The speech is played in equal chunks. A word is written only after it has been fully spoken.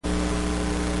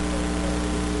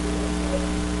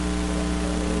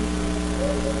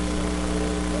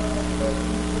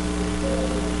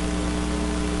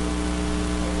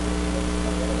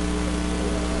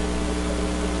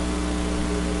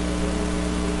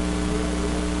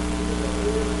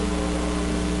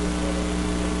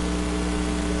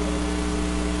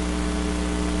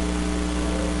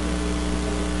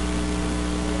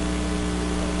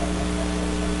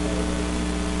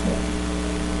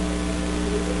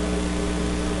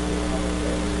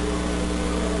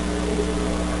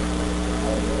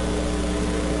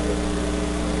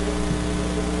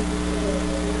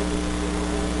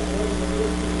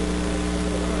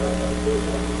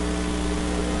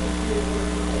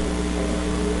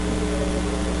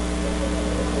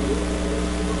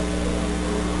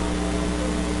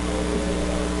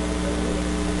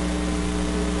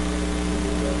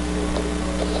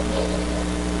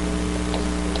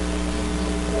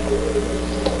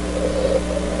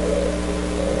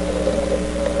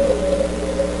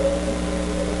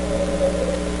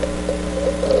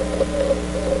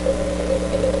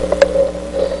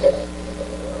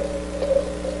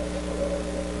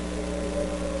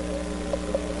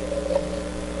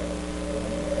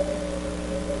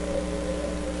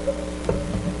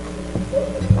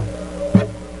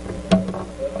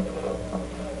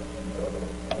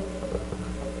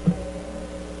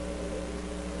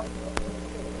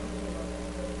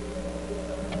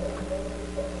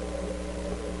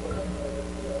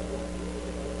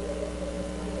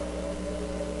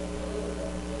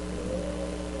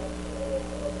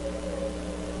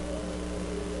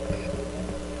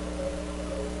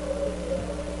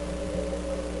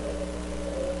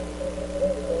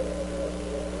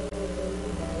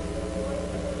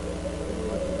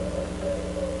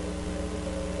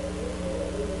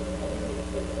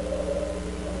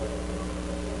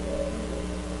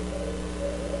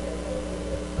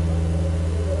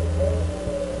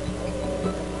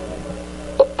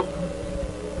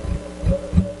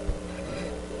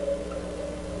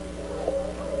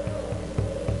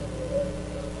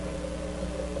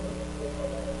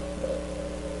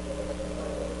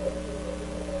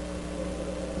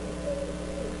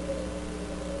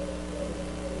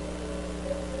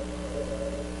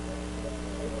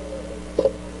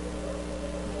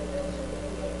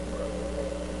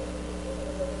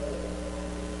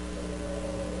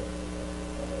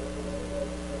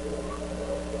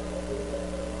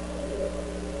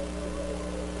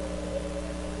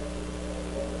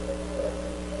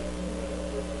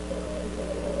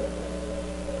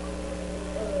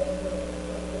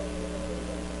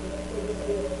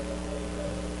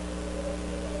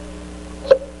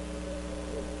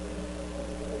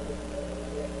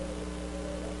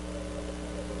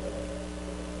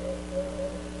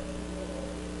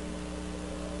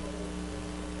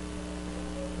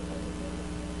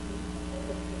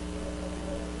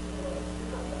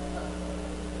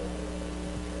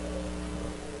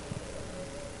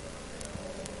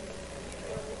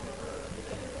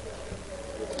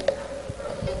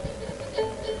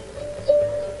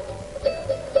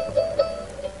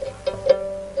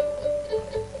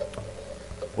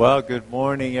Well, good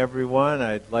morning, everyone.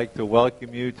 I'd like to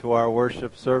welcome you to our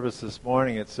worship service this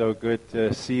morning. It's so good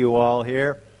to see you all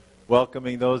here.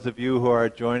 Welcoming those of you who are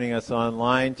joining us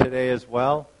online today as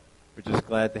well. We're just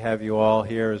glad to have you all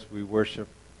here as we worship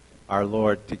our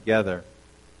Lord together.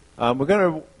 We're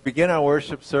going to begin our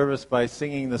worship service by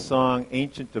singing the song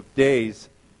Ancient of Days.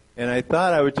 And I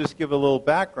thought I would just give a little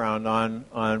background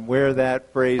on where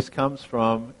that phrase comes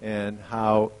from and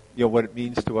how, what it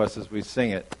means to us as we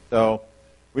sing it. So,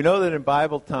 we know that in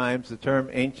Bible times, the term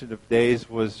Ancient of Days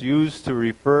was used to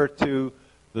refer to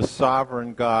the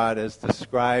sovereign God as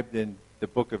described in the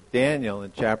book of Daniel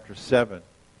in chapter 7.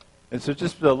 And so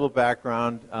just a little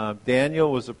background,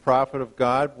 Daniel was a prophet of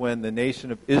God when the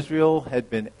nation of Israel had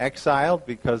been exiled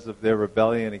because of their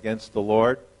rebellion against the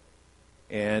Lord.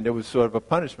 And it was sort of a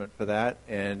punishment for that.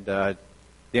 And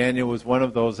Daniel was one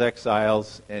of those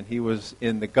exiles, and he was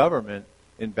in the government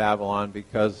in Babylon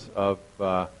because of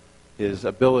his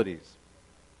abilities.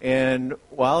 And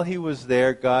while he was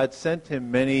there, God sent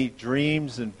him many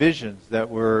dreams and visions that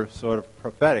were sort of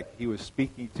prophetic. He was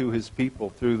speaking to his people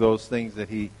through those things that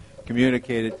he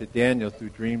communicated to Daniel through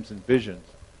dreams and visions.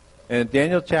 And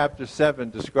Daniel chapter 7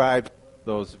 describes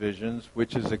those visions,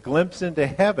 which is a glimpse into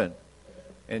heaven.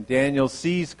 And Daniel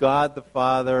sees God the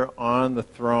Father on the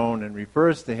throne and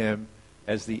refers to him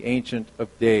as the Ancient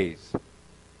of Days.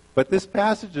 But this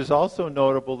passage is also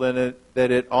notable that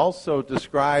it also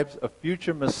describes a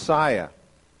future Messiah.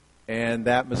 And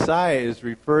that Messiah is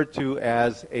referred to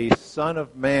as a son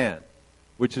of man,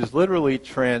 which is literally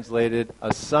translated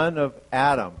a son of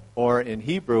Adam, or in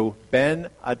Hebrew, Ben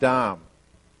Adam.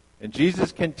 And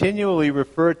Jesus continually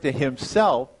referred to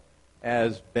himself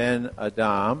as Ben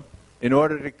Adam in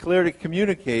order to clearly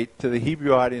communicate to the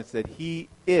Hebrew audience that he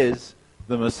is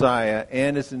the Messiah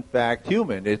and is in fact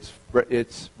human. It's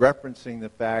referencing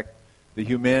the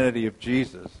humanity of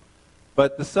Jesus.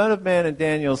 But the Son of Man in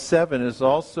Daniel 7 is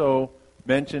also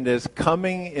mentioned as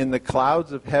coming in the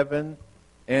clouds of heaven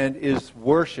and is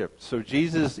worshipped. So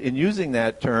Jesus, in using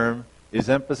that term, is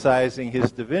emphasizing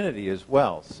his divinity as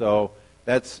well. So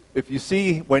that's, if you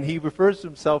see, when he refers to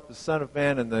himself as Son of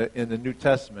Man in the New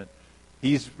Testament,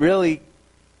 he's really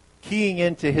keying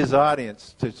into his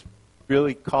audience to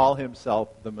really call himself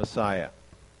the Messiah.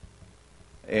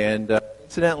 And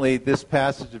incidentally, this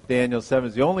passage of Daniel 7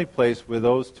 is the only place where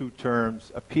those two terms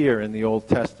appear in the Old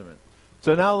Testament.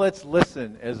 So now let's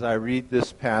listen as I read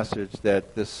this passage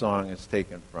that this song is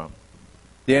taken from.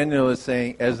 Daniel is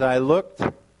saying, "As I looked,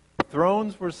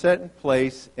 thrones were set in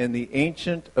place, and the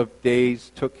Ancient of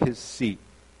Days took his seat.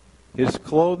 His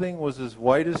clothing was as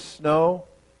white as snow,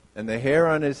 and the hair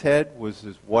on his head was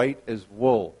as white as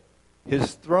wool.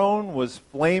 His throne was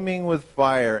flaming with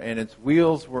fire, and its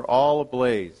wheels were all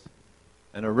ablaze.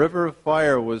 And a river of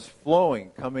fire was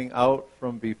flowing, coming out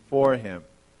from before him.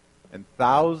 And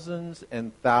thousands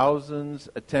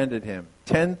attended him.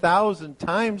 10,000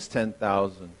 times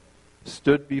 10,000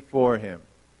 stood before him.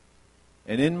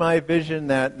 And in my vision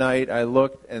that night I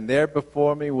looked, and there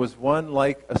before me was one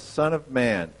like a son of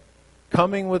man,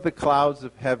 coming with the clouds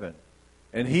of heaven.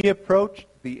 And he approached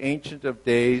the Ancient of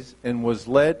Days and was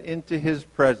led into his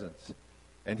presence.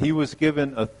 And he was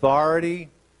given authority,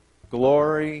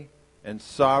 glory, and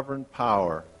sovereign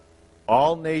power.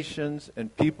 All nations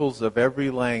and peoples of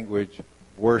every language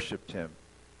worshipped him.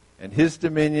 And his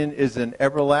dominion is an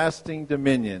everlasting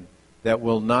dominion that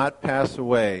will not pass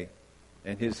away,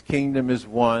 and his kingdom is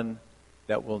one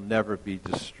that will never be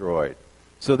destroyed.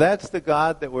 So that's the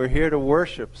God that we're here to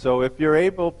worship. So if you're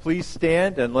able, please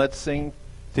stand and let's sing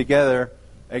together,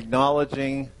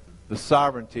 acknowledging the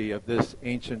sovereignty of this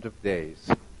Ancient of Days.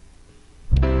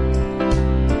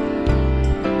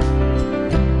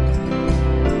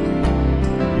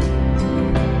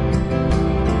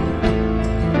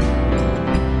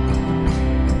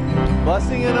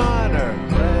 Blessing and honor.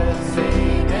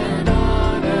 Blessing and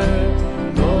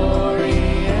honor. Glory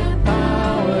and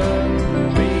power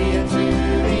be unto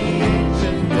the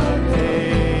Ancient of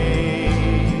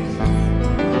Days.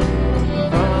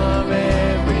 From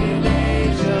every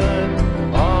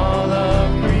nation, all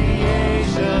of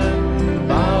creation,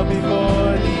 bow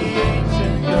before the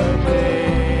Ancient of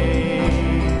Days.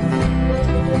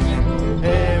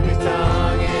 Every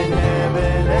tongue in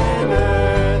heaven and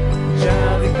earth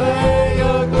shall declare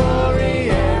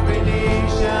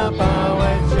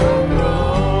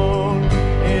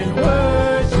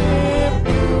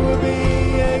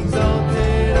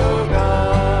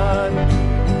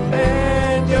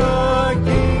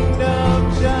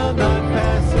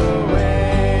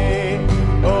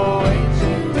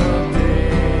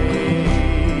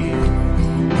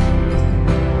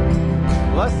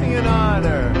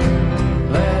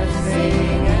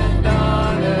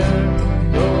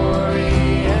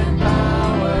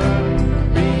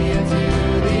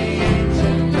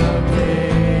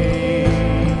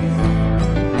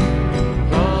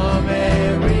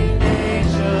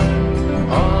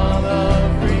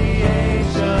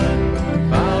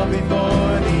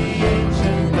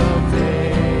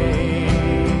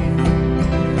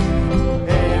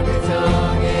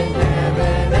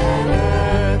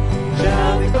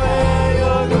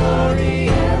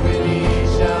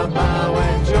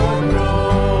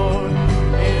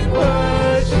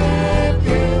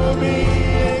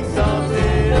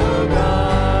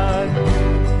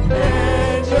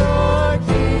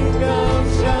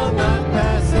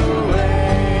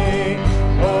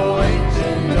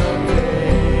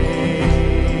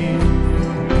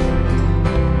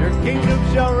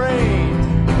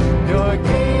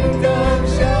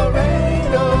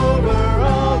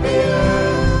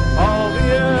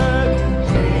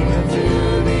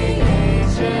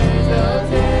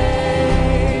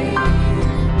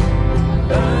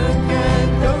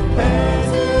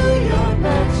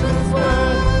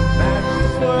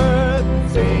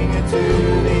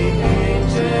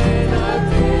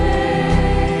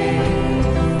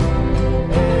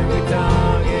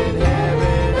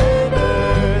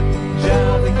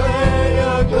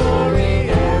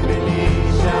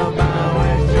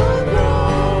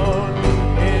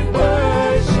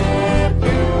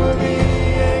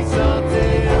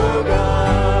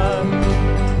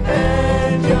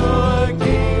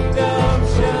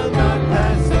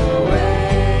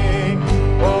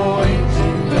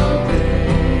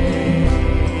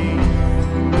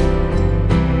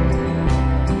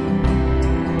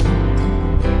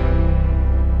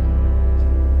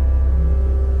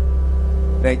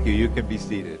Thank you. You can be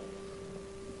seated.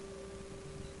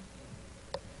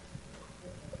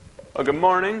 Well, good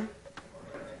morning.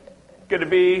 Good to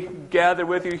be gathered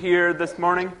with you here this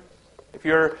morning. If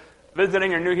you're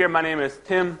visiting or new here, my name is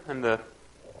Tim. I'm the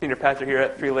senior pastor here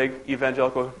at Three Lake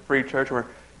Evangelical Free Church. We're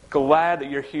glad that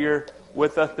you're here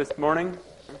with us this morning.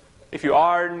 If you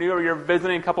are new or you're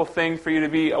visiting, a couple things for you to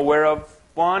be aware of.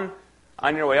 One,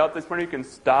 on your way out this morning, you can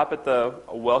stop at the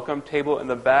welcome table in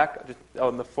the back, just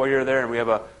out in the foyer there, and we have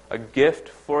a gift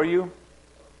for you.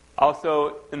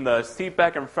 Also, in the seat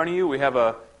back in front of you, we have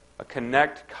a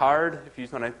Connect card. If you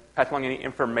just want to pass along any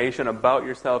information about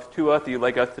yourself to us that you'd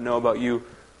like us to know about you,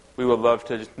 we would love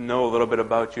to just know a little bit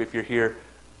about you if you're here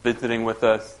visiting with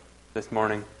us this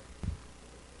morning.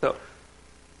 So,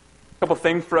 couple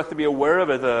things for us to be aware of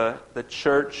as the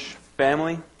church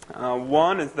family.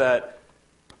 One is that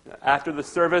after the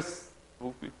service,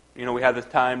 we have this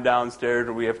time downstairs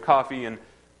where we have coffee and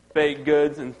baked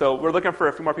goods, and so we're looking for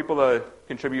a few more people to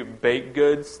contribute baked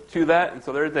goods to that. And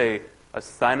so there's a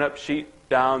sign-up sheet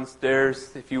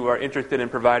downstairs if you are interested in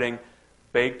providing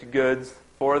baked goods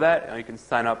for that. And you can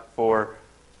sign up for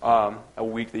a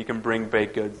week that you can bring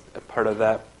baked goods as part of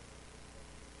that.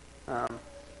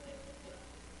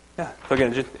 So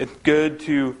again, it's good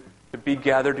to be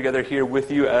gathered together here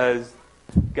with you as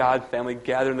God's family,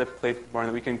 gathered in this place this morning,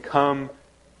 that we can come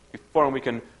before Him, we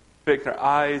can fix our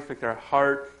eyes, fix our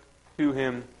heart to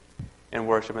Him and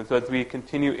worship. And so as we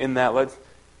continue in that, let's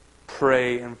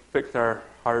pray and fix our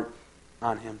heart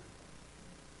on Him.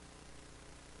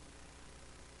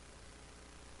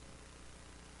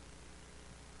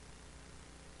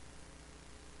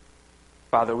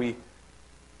 Father, we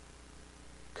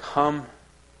come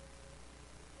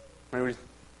and we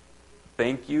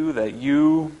thank You that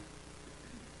You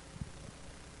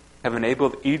have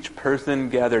enabled each person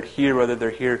gathered here, whether they're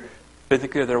here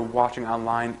physically or they're watching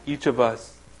online, each of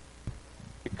us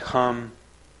to come,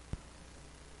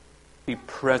 be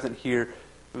present here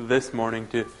this morning,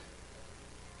 to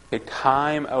take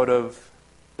time out of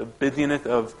the busyness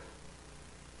of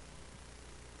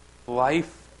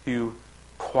life to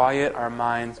quiet our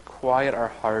minds, quiet our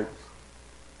hearts,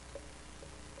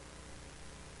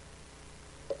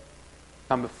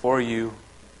 come before You,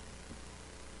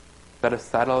 set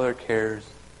aside all our cares,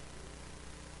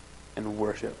 and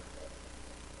worship.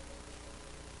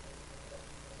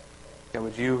 God,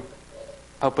 would You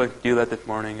help us do that this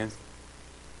morning as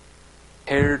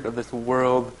cares of this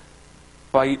world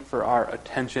fight for our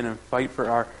attention and fight for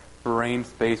our brain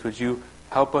space. Would You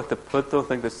help us to put those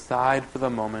things aside for the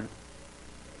moment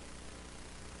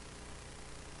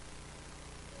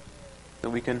so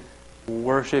we can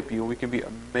worship You, we can be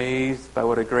amazed by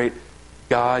what a great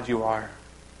God You are.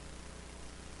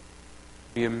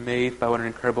 Be amazed by what an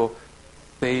incredible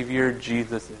Savior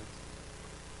Jesus is.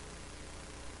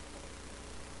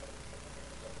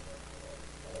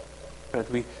 As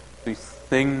we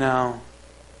sing now,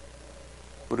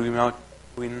 would we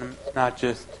not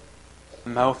just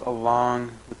mouth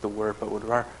along with the word, but would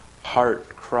our heart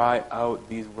cry out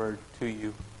these words to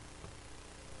You?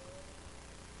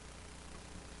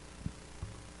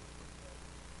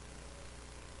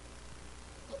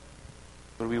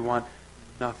 Would we want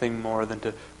nothing more than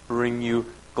to bring You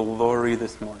glory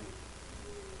this morning?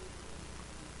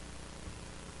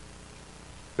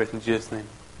 In Jesus' name.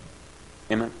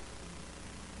 Amen.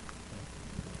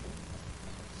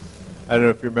 I don't know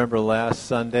if you remember last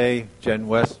Sunday, Jen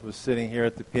West was sitting here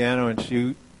at the piano, and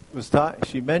she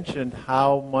mentioned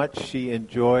how much she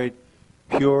enjoyed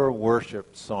pure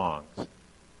worship songs.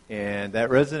 And that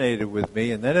resonated with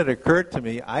me. And then it occurred to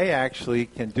me, I actually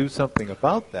can do something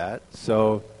about that.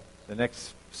 So the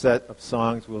next set of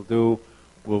songs we'll do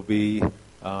will be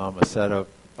a set of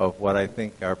what I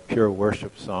think are pure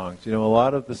worship songs. You know, a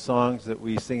lot of the songs that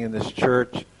we sing in this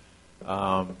church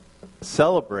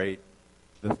celebrate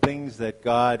the things that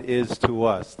God is to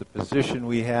us, the position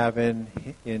we have in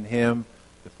Him,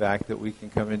 the fact that we can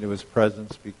come into His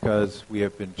presence because we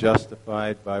have been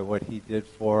justified by what He did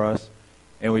for us.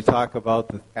 And we talk about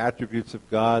the attributes of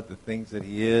God, the things that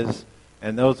He is,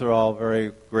 and those are all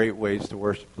very great ways to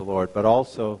worship the Lord. But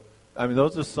also,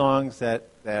 those are songs that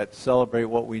celebrate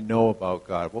what we know about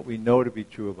God, what we know to be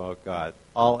true about God.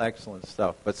 All excellent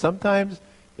stuff. But sometimes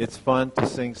it's fun to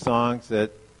sing songs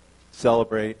that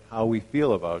celebrate how we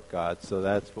feel about God. So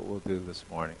that's what we'll do this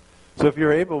morning. So if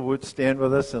you're able, would stand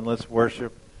with us and let's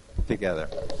worship together.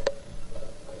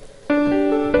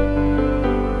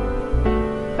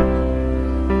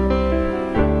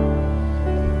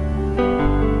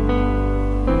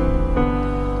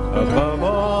 Above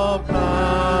all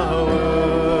powers,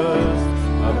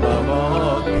 above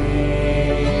all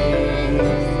kings,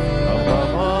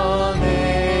 above all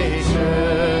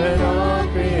nations, all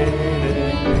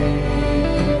created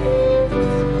things,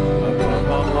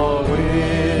 above all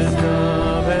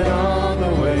wisdom and all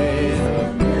the ways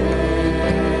of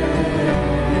men,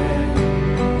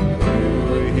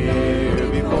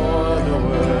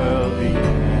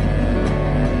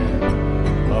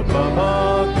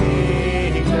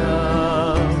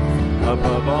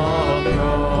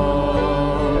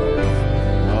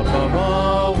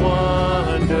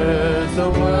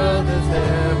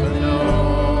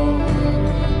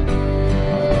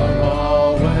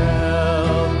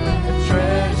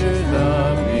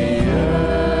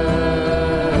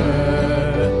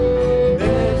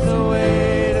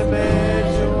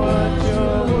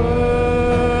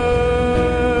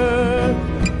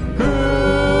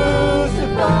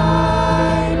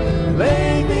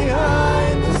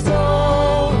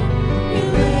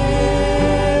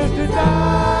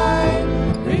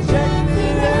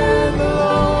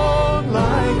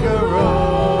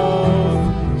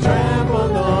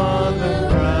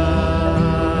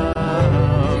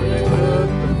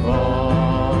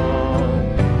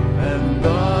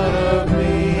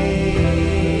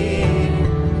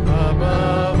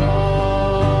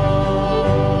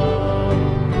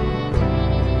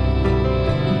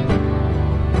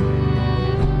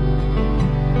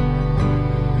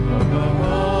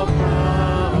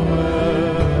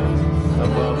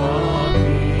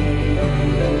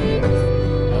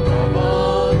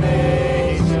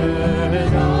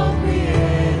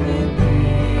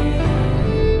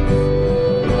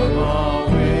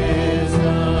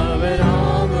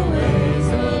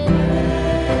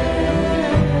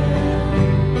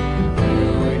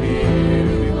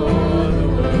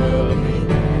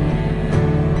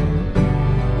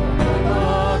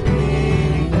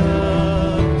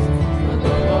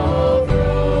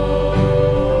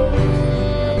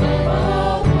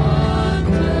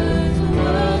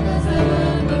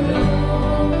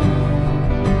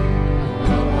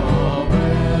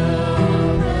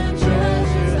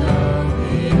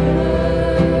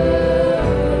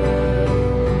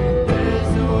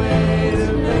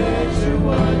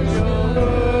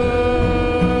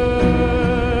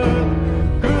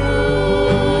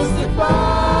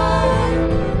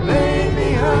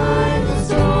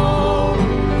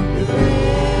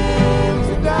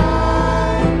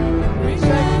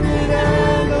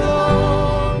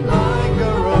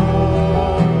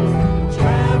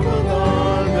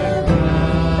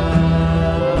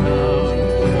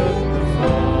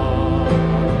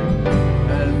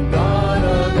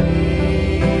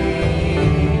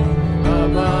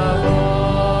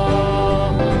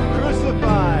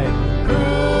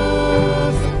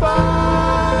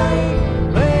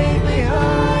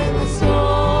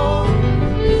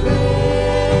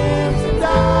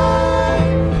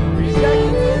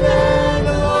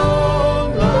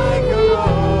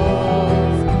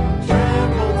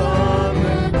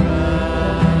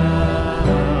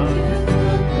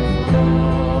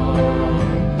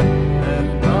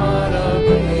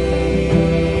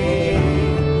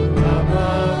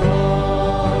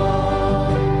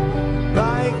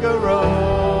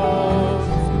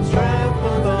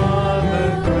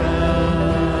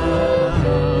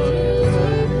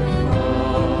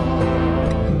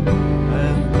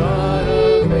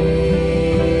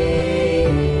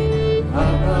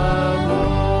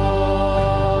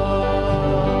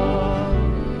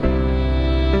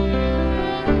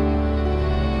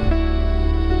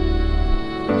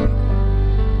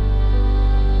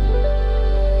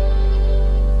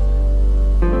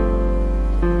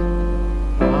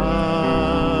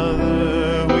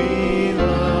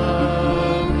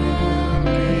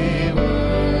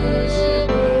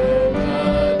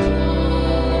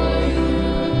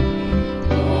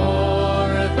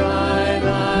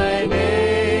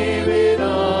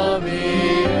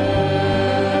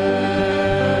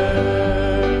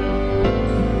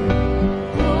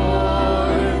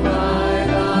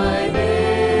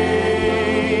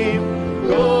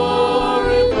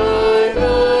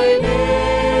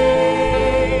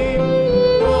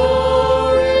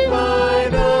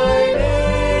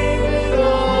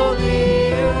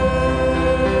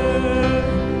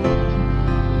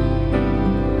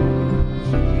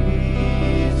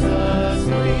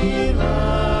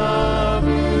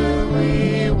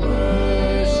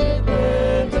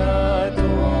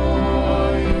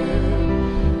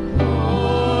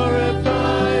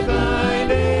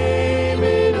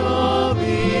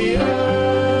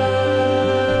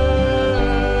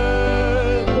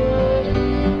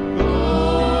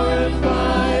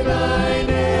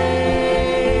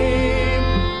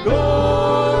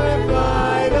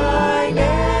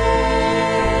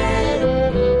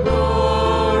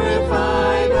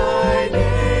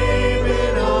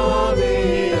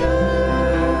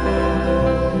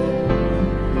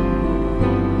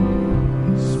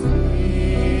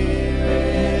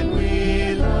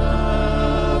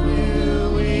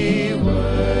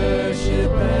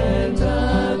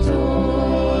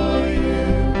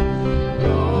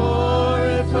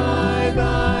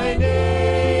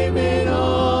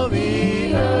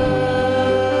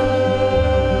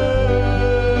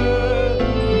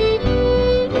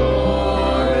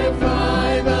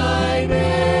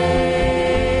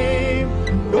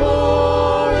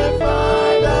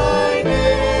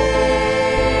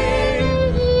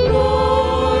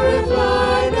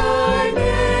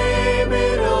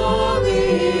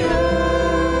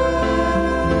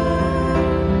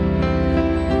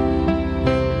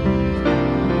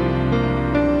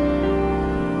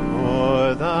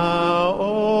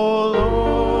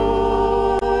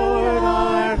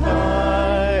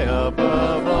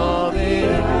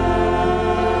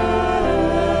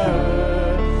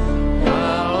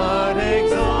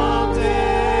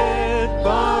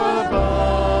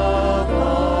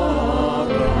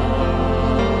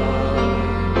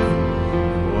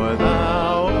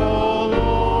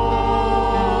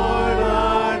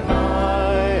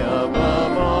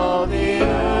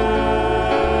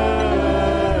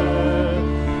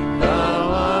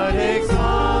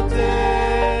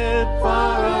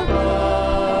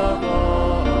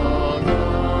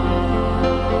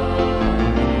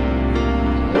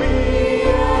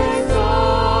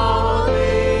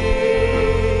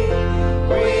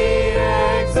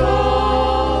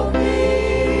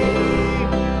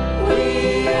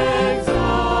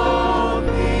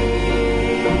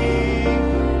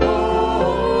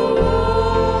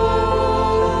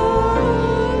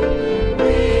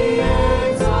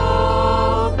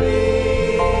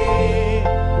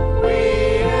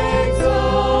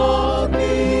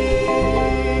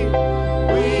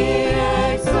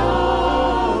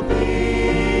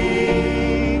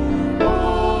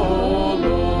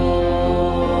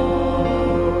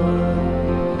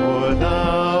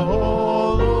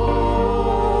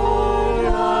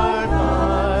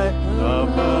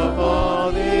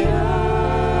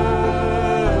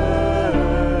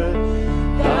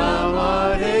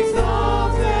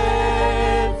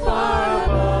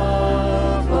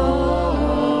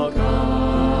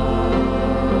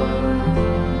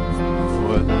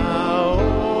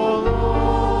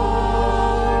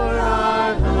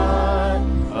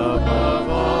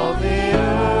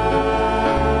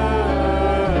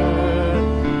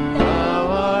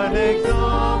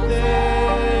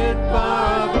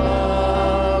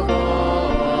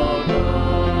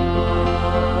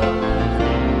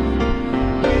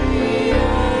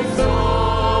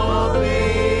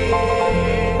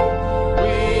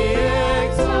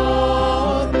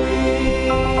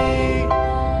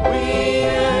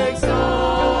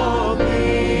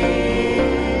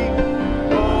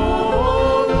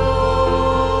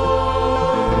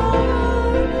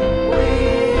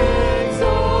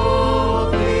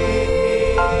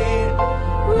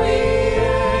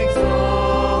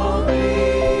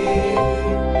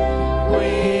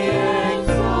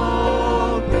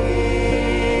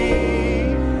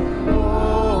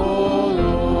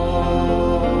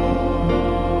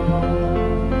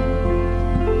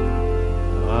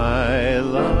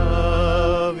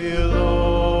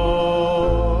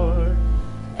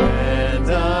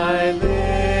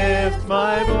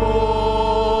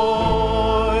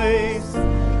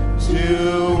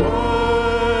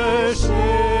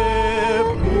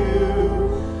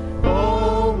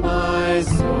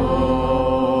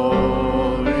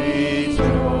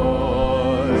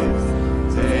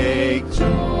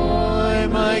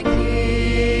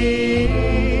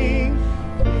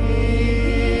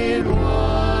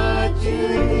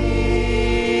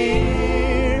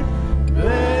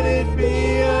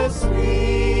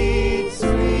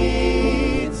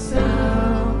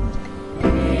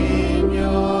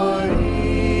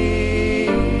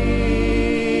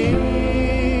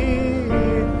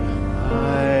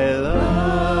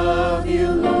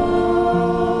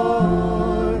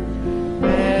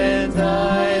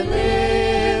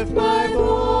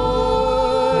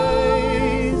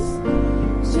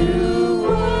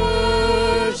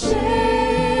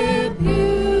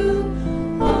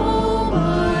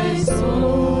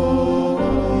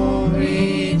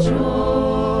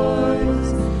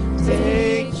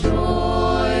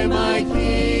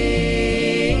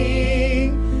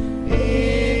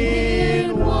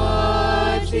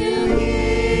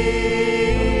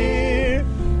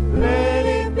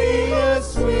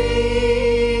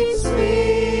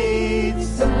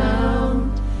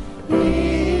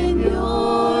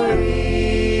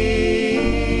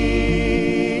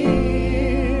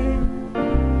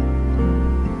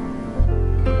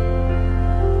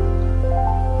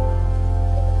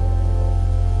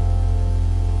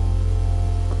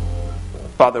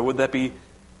 Father, would that be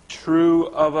true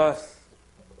of us?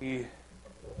 We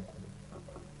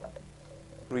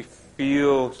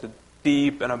feel a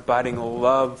deep and abiding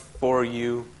love for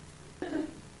you. And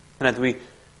as we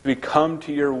come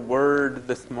to your word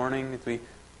this morning, as we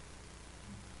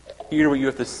hear what you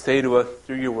have to say to us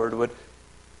through your word, would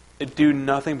it do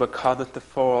nothing but cause us to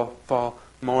fall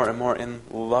more and more in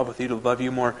love with you, to love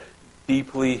you more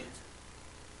deeply,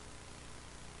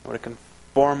 would it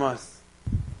conform us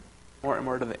more and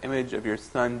more to the image of your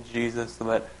Son, Jesus, so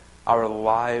that our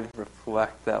lives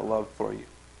reflect that love for you.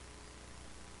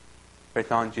 Pray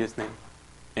it all in Jesus' name.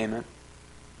 Amen.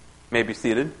 You may be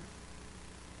seated.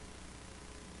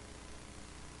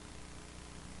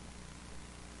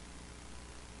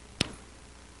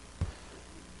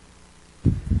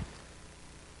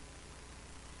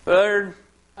 There are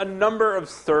a number of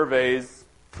surveys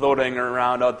floating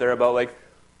around out there about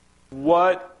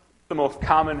what the most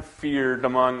common feared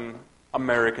among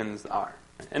Americans are.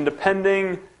 And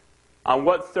depending on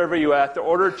what survey you ask, the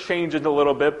order changes a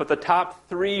little bit, but the top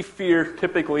 3 fears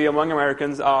typically among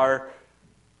Americans are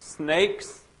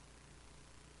snakes,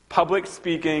 public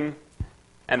speaking,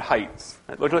 and heights.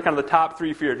 Those are kind of the top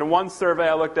 3 fears. In one survey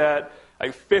I looked at,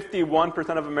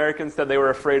 51% of Americans said they were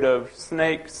afraid of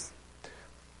snakes,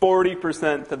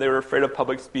 40% said they were afraid of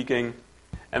public speaking,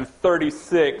 and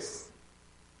 36%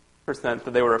 said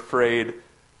they were afraid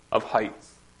of heights.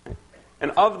 And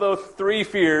of those 3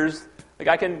 fears,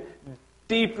 I can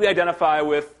deeply identify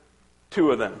with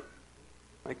 2 of them.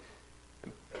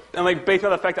 Based on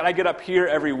the fact that I get up here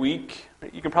every week,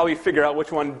 you can probably figure out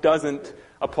which one doesn't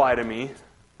apply to me.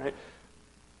 Right?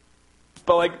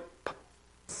 But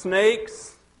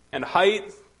snakes and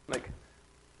heights,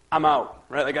 I'm out.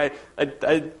 Right?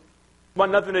 I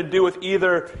want nothing to do with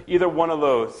either one of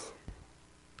those.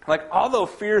 All those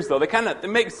fears, though, they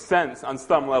make sense on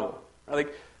some level. Right?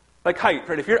 Like height,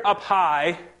 right? If you're up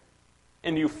high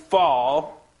and you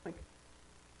fall, you're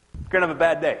going to have a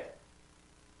bad day.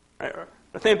 Right?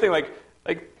 The same thing like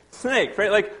snakes,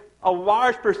 right? A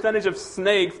large percentage of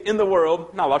snakes in the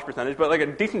world, not a large percentage, but a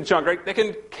decent chunk, right? They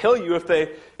can kill you if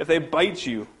they bite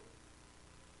you.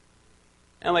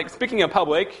 And speaking of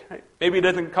public, right, maybe it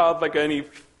doesn't cause any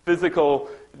physical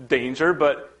danger,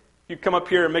 but you come up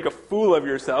here and make a fool of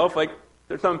yourself,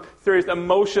 there's some serious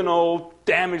emotional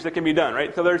damage that can be done,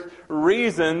 right? So there's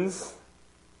reasons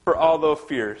for all those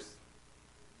fears.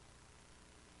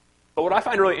 But what I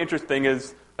find really interesting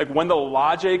is when the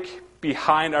logic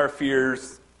behind our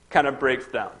fears kind of breaks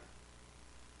down.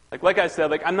 Like I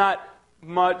said, I'm not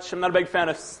a big fan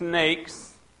of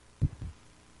snakes.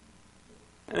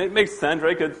 And it makes sense,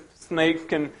 right? Because snakes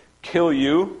can kill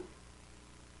you.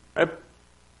 Right?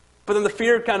 But then the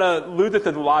fear kind of loses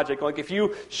its logic. If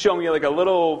you show me a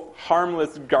little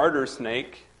harmless garter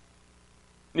snake,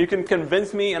 you can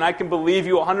convince me and I can believe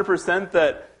you 100%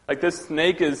 that this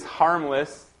snake is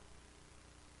harmless,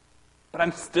 but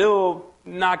I'm still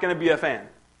not going to be a fan.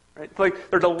 Right? It's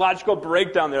there's a logical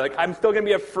breakdown there. I'm still going to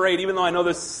be afraid even though I know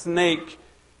this snake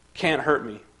can't hurt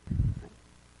me.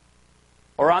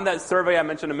 Or on that survey I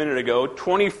mentioned a minute ago,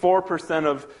 24%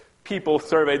 of people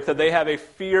surveyed said they have a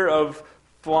fear of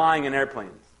flying in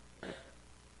airplanes.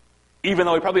 Even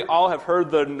though we probably all have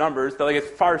heard the numbers that it's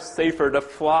far safer to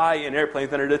fly in airplanes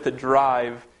than it is to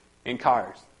drive in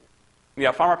cars.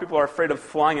 Yeah, far more people are afraid of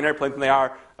flying in airplanes than they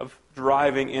are of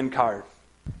driving in cars.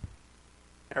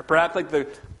 Or perhaps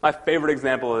my favorite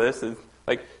example of this is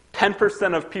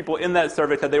 10% of people in that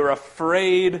survey said they were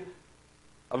afraid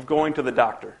of going to the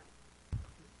doctor.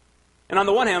 And on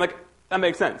the one hand, that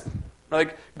makes sense.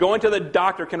 Going to the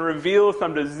doctor can reveal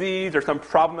some disease or some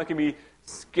problem that can be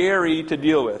scary to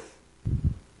deal with.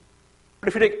 But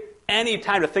if you take any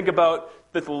time to think about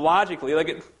this logically,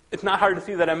 it's not hard to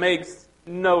see that it makes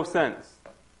no sense.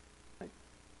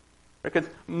 Because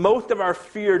most of our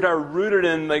fears are rooted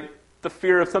in the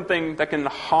fear of something that can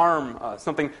harm us,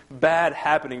 something bad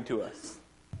happening to us.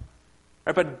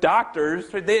 Right? But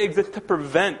doctors, right, they exist to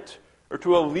prevent or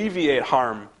to alleviate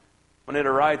harm when it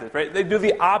arises. Right? They do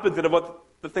the opposite of what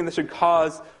the thing that should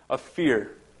cause a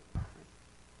fear. So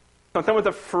when someone's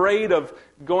afraid of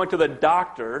going to the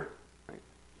doctor, right,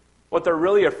 what they're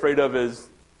really afraid of is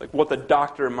what the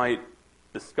doctor might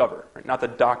discover, right? Not the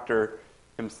doctor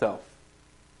himself.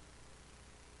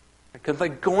 Because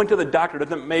going to the doctor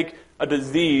doesn't make a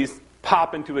disease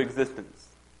pop into existence.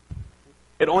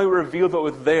 It only reveals what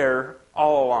was there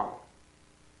all along.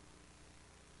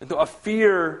 And so a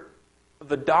fear of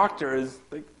the doctor is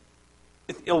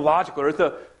it's illogical, or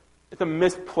it's a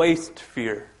misplaced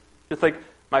fear. Just like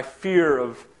my fear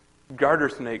of garter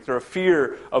snakes or a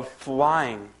fear of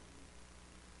flying.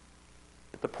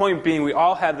 The point being, we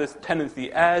all have this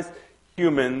tendency as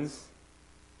humans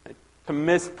to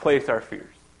misplace our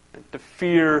fears, to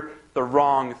fear the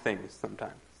wrong things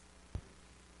sometimes.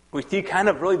 We see kind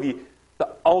of really the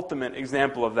ultimate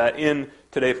example of that in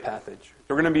today's passage.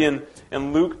 We're going to be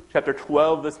in Luke chapter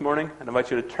 12 this morning. I'd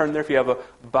invite you to turn there. If you have a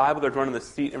Bible, there's one in the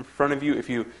seat in front of you. If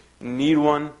you need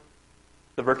one,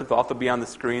 the verses will also be on the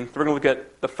screen. So we're going to look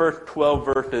at the first 12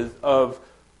 verses of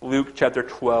Luke chapter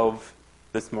 12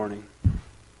 this morning.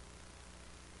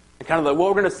 And kind of like what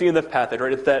we're going to see in this passage,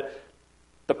 right, is that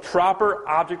the proper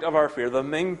object of our fear, the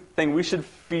main thing we should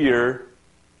fear,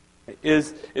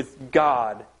 is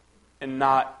God and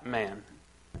not man.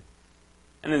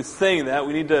 And in saying that,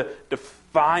 we need to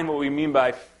define what we mean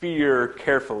by fear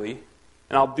carefully.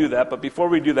 And I'll do that. But before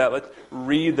we do that, let's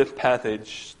read this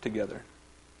passage together.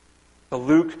 So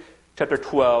Luke chapter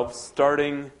 12,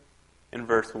 starting in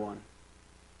verse 1.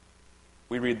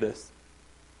 We read this.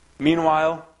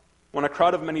 Meanwhile, when a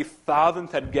crowd of many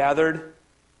thousands had gathered,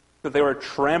 that they were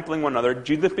trampling one another,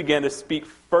 Jesus began to speak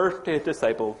first to his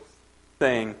disciples,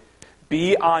 saying,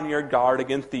 "Be on your guard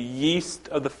against the yeast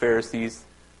of the Pharisees,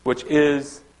 which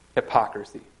is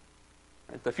hypocrisy."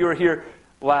 Right, so if you were here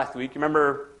last week, you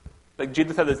remember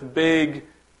Jesus had this big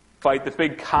fight, this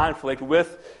big conflict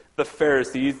with the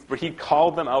Pharisees, where he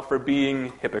called them out for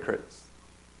being hypocrites.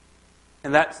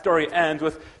 And that story ends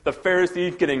with the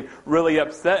Pharisees getting really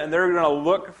upset, and they're going to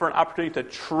look for an opportunity to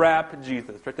trap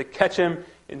Jesus, right, to catch him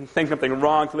in saying something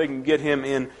wrong so they can get him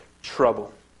in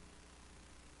trouble.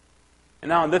 And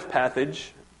now in this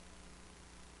passage,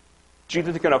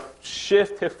 Jesus is going to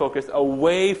shift his focus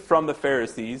away from the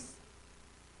Pharisees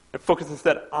and focus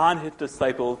instead on his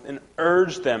disciples and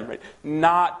urge them, right,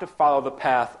 not to follow the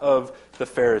path of the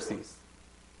Pharisees.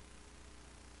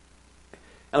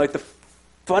 And the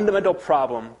fundamental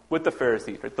problem with the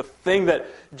Pharisees, right, the thing that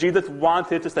Jesus wants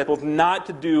his disciples not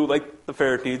to do like the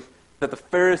Pharisees, that the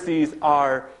Pharisees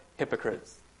are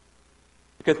hypocrites.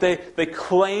 Because they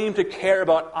claim to care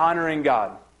about honoring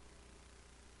God.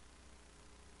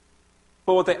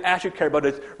 But what they actually care about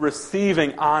is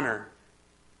receiving honor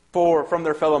from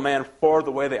their fellow man for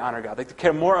the way they honor God. They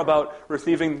care more about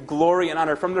receiving glory and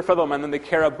honor from their fellow man than they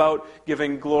care about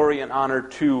giving glory and honor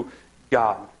to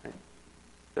God. Right?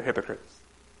 They're hypocrites.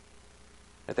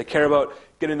 They care about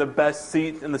getting the best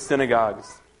seats in the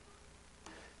synagogues.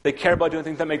 They care about doing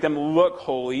things that make them look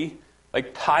holy,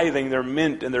 like tithing their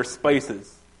mint and their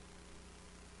spices.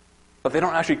 But they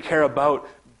don't actually care about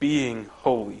being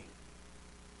holy.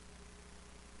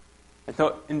 And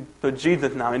so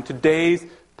Jesus now, in today's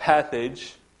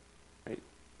passage, right,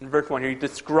 in verse 1 here, he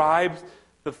describes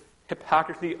the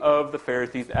hypocrisy of the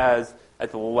Pharisees as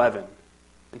leaven.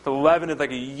 And so leaven is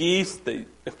like a yeast that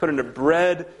is put into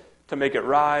bread to make it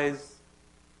rise.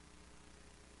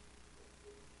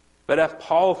 But as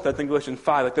Paul says in Galatians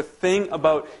 5, the thing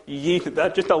about yeast is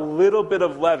that just a little bit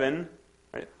of leaven,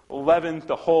 right, leavens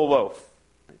the whole loaf.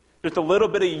 Right? Just a little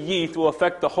bit of yeast will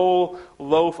affect the whole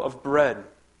loaf of bread.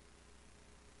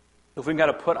 If we've got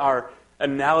to put our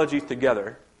analogies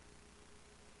together,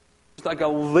 just like a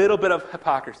little bit of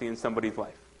hypocrisy in somebody's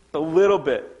life, a little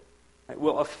bit, right,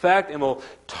 will affect and will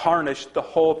tarnish the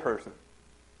whole person.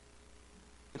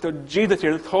 And so Jesus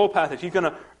here, this whole passage, he's going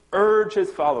to urge his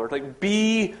followers,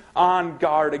 be on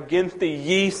guard against the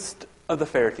yeast of the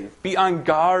Pharisees. Be on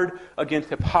guard against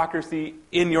hypocrisy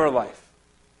in your life.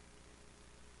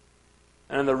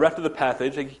 And in the rest of the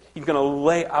passage, he's going to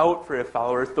lay out for his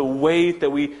followers the ways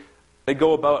that they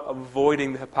go about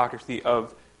avoiding the hypocrisy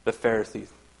of the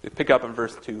Pharisees. We pick up in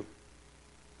verse 2.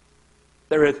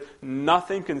 There is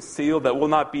nothing concealed that will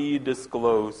not be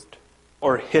disclosed,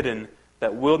 or hidden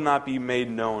that will not be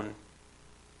made known.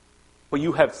 What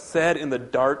you have said in the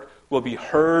dark will be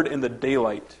heard in the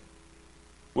daylight.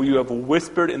 What you have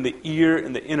whispered in the ear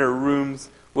in the inner rooms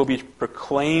will be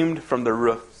proclaimed from the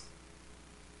roofs.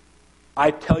 I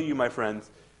tell you, my friends,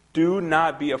 do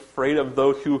not be afraid of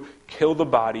those who kill the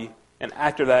body, and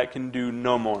after that can do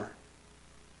no more.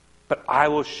 But I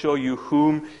will show you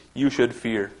whom you should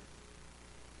fear.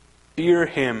 Fear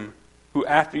him who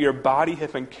after your body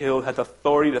has been killed has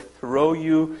authority to throw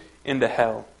you into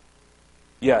hell.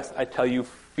 Yes, I tell you,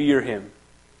 fear him.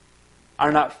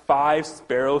 Are not 5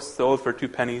 sparrows sold for 2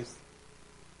 pennies?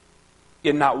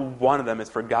 Yet not one of them is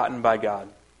forgotten by God.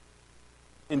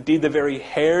 Indeed, the very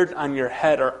hairs on your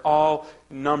head are all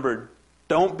numbered.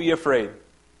 Don't be afraid.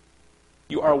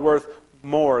 You are worth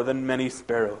more than many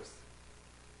sparrows.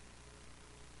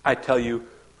 I tell you,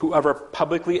 whoever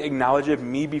publicly acknowledges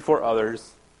me before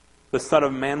others, the Son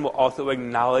of Man will also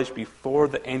acknowledge before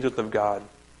the angels of God.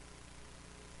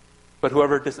 But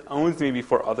whoever disowns me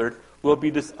before others will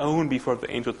be disowned before the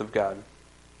angels of God.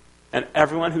 And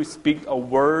everyone who speaks a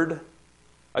word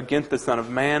against the Son of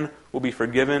Man will be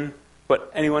forgiven,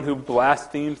 but anyone who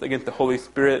blasphemes against the Holy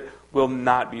Spirit will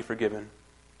not be forgiven.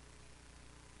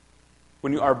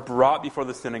 When you are brought before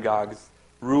the synagogues,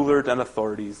 rulers, and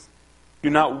authorities, do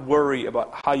not worry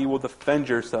about how you will defend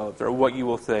yourselves or what you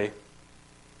will say,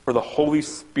 for the Holy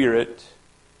Spirit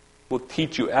will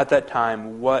teach you at that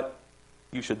time what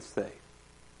you should say.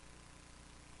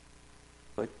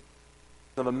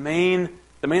 So the main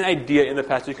idea in the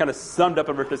passage is kind of summed up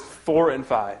in verses 4 and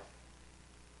 5.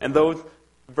 And those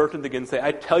verses again say,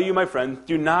 I tell you, my friends,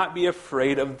 do not be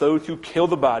afraid of those who kill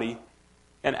the body,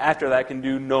 and after that can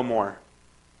do no more.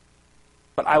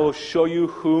 But I will show you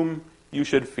whom you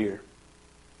should fear.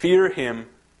 Fear him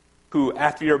who,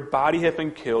 after your body has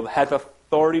been killed, has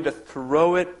authority to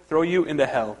throw you into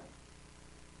hell.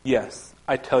 Yes,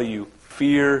 I tell you,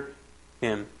 fear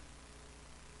him.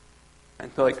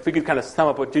 And so, if we could kind of sum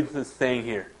up what Jesus is saying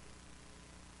here,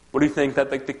 what do you think that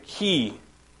the key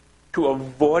to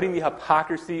avoiding the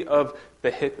hypocrisy of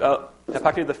the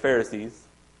Pharisees,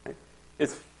 right,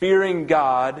 is fearing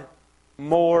God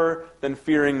more than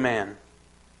fearing man?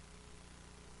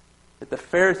 If the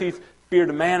Pharisees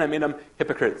feared man, it made them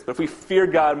hypocrites. But if we fear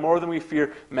God more than we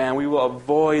fear man, we will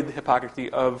avoid the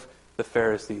hypocrisy of the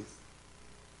Pharisees.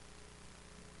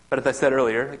 But as I said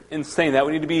earlier, in saying that,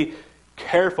 we need to be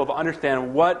careful to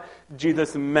understand what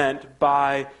Jesus meant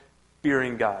by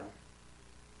fearing God.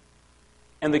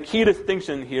 And the key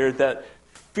distinction here is that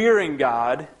fearing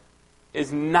God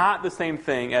is not the same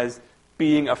thing as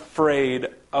being afraid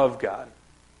of God.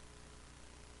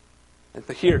 And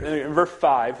so here, in verse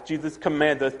 5, Jesus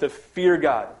commands us to fear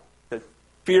God, to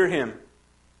fear him.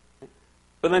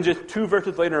 But then just 2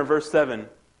 verses later in verse 7,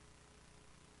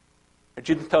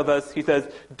 Jesus tells us, he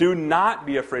says, do not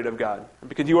be afraid of God,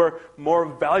 because you are more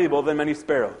valuable than many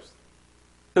sparrows.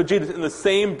 So Jesus, in the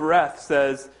same breath,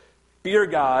 says, fear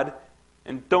God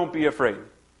and don't be afraid.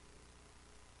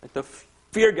 And so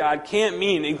fear God can't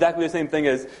mean exactly the same thing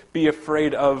as be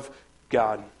afraid of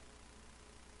God.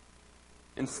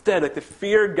 Instead, to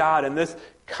fear God in this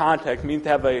context means to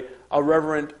have a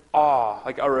reverent awe,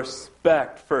 like a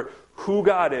respect for who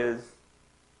God is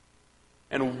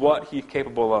and what he's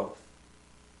capable of.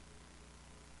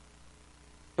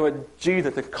 So what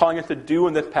Jesus is calling us to do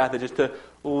in this passage is to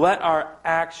let our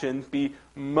actions be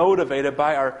motivated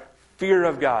by our fear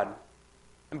of God.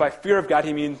 And by fear of God,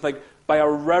 he means by a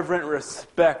reverent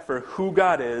respect for who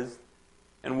God is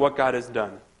and what God has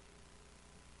done.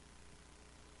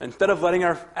 Instead of letting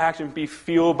our actions be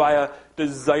fueled by a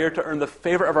desire to earn the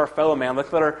favor of our fellow man,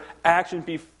 let's let our actions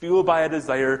be fueled by a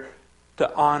desire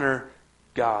to honor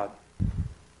God.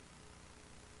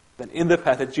 Then in the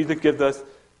passage, Jesus gives us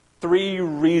 3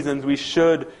 reasons we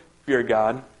should fear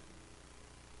God. And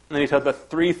then he tells us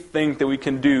 3 things that we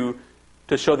can do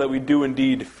to show that we do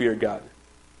indeed fear God.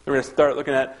 We're going to start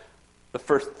looking at the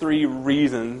first 3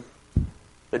 reasons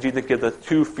that Jesus gives us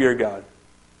to fear God.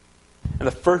 And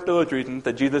the first of those reasons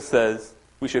that Jesus says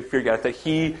we should fear God is that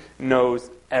he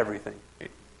knows everything.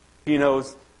 He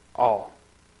knows all.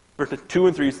 Verses 2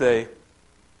 and 3 say,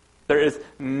 there is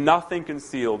nothing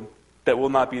concealed that will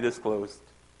not be disclosed,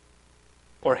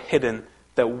 or hidden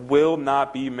that will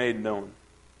not be made known.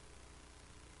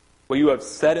 What you have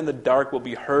said in the dark will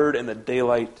be heard in the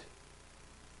daylight.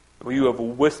 What you have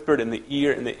whispered in the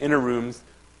ear in the inner rooms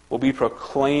will be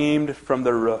proclaimed from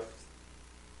the roofs.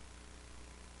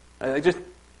 Just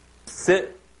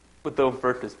sit with those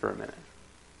verses for a minute.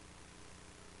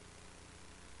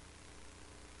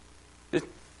 Just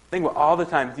think about all the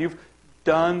times you've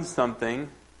done something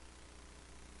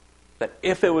that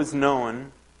if it was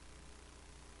known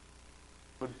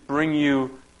would bring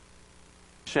you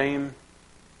shame,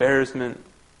 embarrassment,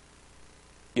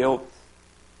 guilt.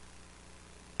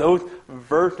 Those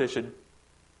verses should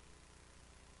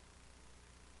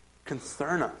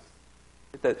concern us.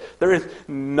 That there is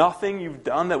nothing you've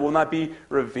done that will not be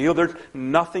revealed. There's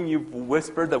nothing you've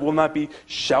whispered that will not be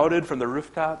shouted from the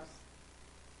rooftops.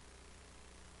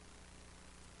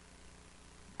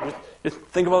 Just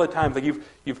think of all the times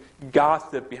you've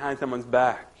gossiped behind someone's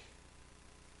back,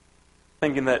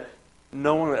 thinking that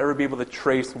no one will ever be able to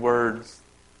trace words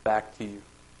back to you.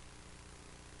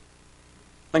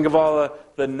 Think of all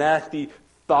the nasty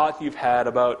thoughts you've had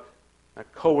about a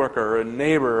coworker, or a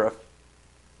neighbor, or a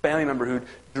family member who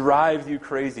drives you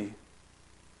crazy.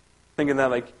 Thinking that,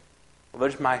 well, they're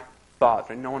just my thoughts,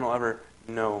 right? No one will ever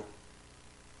know.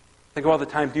 Think of all the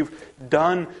times you've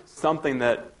done something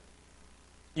that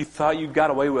you thought you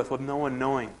got away with no one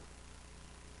knowing.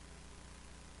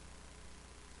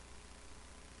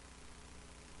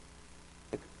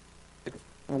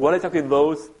 What exactly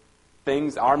those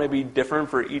things are maybe different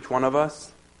for each one of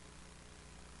us.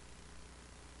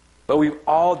 But we've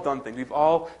all done things. We've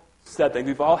all said things.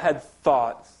 We've all had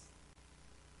thoughts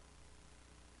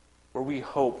where we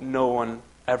hope no one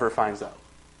ever finds out.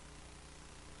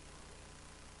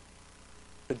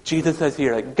 But Jesus says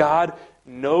here that God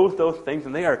knows those things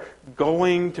and they are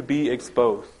going to be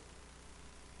exposed.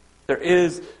 There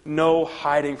is no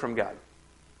hiding from God.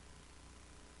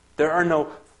 There are no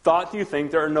thoughts you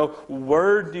think. There are no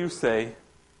words you say.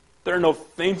 There are no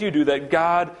things you do that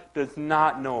God does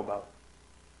not know about.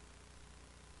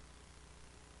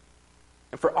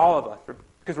 And for all of us,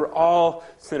 because we're all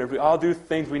sinners, we all do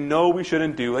things we know we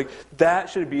shouldn't do, like that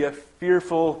should be a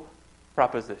fearful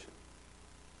proposition.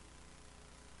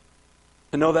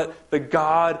 To know that the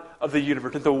God of the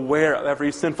universe is aware of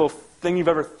every sinful thing you've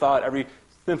ever thought, every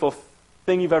sinful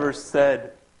thing you've ever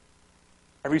said,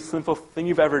 every sinful thing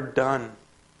you've ever done.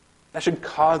 That should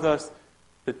cause us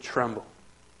to tremble.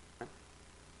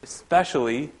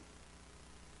 Especially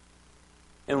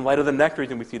in light of the next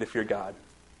reason we see to fear God,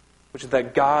 which is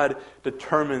that God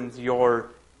determines your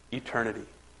eternity.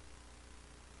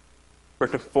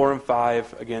 Verses 4 and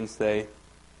 5 again say,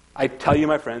 I tell you,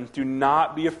 my friends, do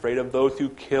not be afraid of those who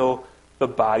kill the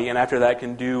body, and after that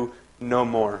can do no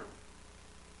more.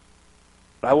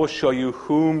 But I will show you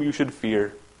whom you should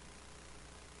fear.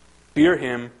 Fear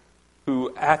him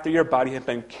who, after your body has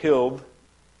been killed,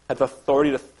 has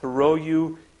authority to throw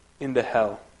you into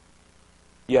hell.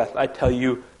 Yes, I tell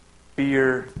you,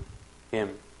 fear him.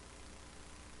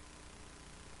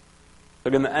 So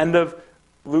again, the end of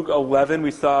Luke 11,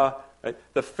 we saw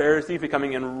the Pharisees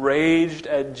becoming enraged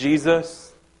at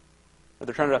Jesus.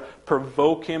 They're trying to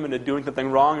provoke him into doing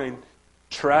something wrong and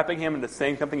trapping him into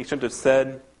saying something he shouldn't have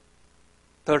said.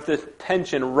 So there's this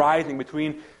tension rising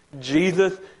between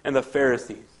Jesus and the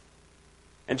Pharisees.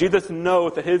 And Jesus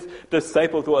knows that his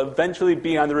disciples will eventually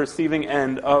be on the receiving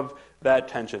end of that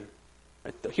tension.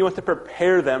 He wants to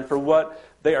prepare them for what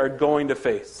they are going to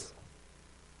face.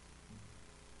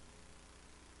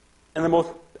 And the most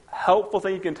helpful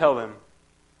thing you can tell them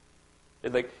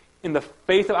is, like, in the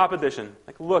face of opposition,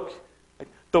 like, look, like,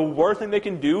 the worst thing they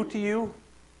can do to you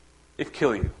is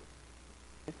kill you.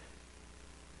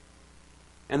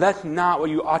 And that's not what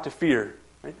you ought to fear.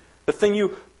 Right? The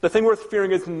thing worth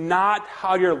fearing is not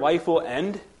how your life will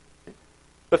end.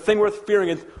 The thing worth fearing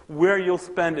is where you'll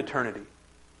spend eternity.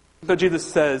 That's what Jesus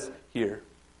says here.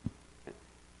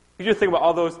 You just think about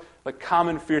all those like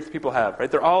common fears people have,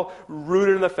 right? They're all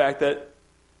rooted in the fact that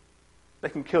they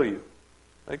can kill you.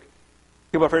 Like,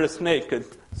 people are afraid of snakes because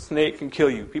snake can kill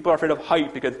you. People are afraid of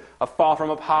height because a fall from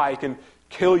up high can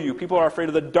kill you. People are afraid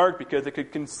of the dark because it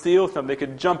could conceal something. They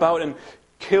could jump out and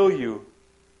kill you.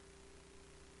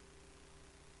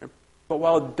 But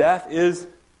while death is a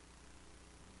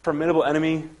formidable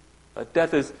enemy,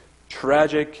 death is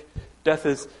tragic, death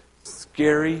is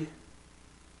scary,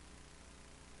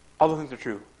 all those things are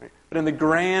true. Right? But in the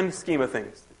grand scheme of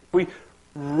things, if we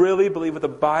really believe what the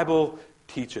Bible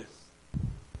teaches,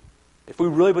 if we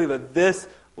really believe that this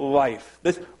life,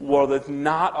 this world is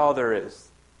not all there is,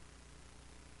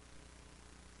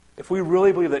 if we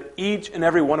really believe that each and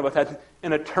every one of us has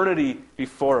an eternity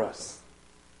before us,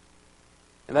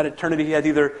 and that eternity has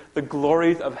either the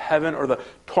glories of heaven or the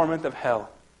torment of hell,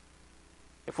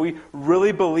 if we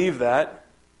really believe that,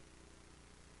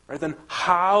 right, then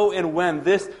how and when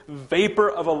this vapor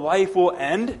of a life will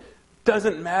end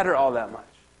doesn't matter all that much.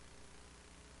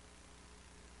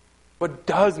 What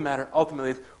does matter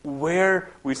ultimately is where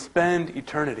we spend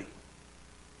eternity.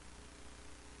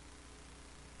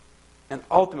 And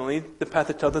ultimately, the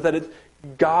passage tells us that it's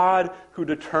God who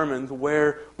determines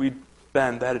where we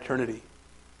spend that eternity.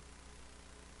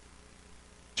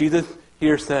 Jesus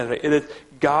here says, right, it is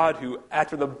God who,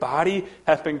 after the body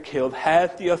has been killed,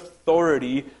 has the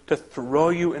authority to throw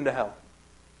you into hell.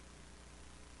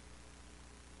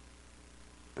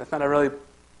 That's not a really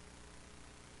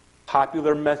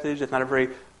popular message. It's not a very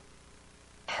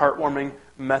heartwarming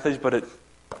message, but it's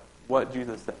what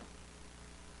Jesus said.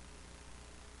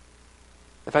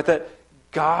 The fact that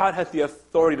God has the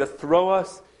authority to throw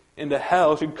us into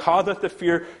hell should cause us to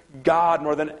fear God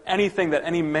more than anything that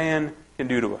any man can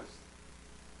do to us.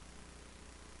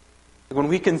 When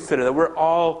we consider that we're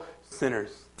all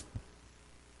sinners,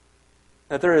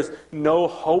 that there is no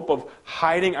hope of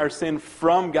hiding our sin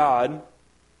from God,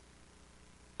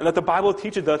 and that the Bible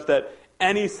teaches us that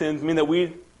any sin means that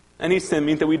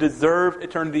we deserve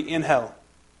eternity in hell.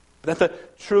 That's a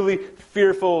truly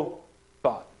fearful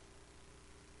thought.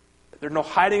 There's no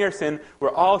hiding our sin. We're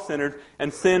all sinners,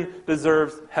 and sin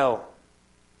deserves hell.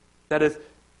 That is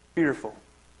fearful.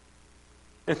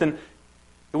 It's an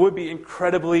It would be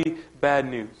incredibly bad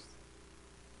news.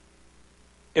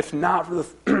 If not for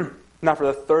the not for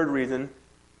the third reason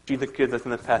Jesus gives us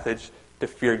in this passage, to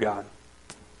fear God.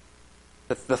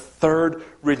 That's the third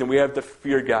reason we have to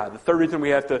fear God. The third reason we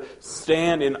have to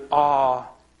stand in awe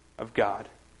of God,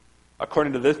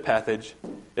 according to this passage,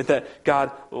 is that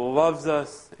God loves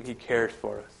us and He cares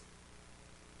for us.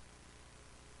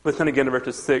 Listen again to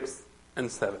verses 6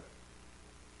 and 7.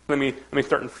 Let me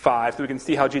start in 5 so we can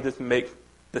see how Jesus makes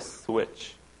this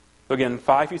switch. So again, in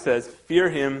 5 he says, "Fear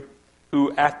Him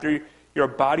who, after your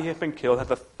body has been killed,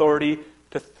 has authority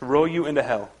to throw you into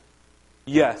hell.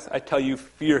 Yes, I tell you,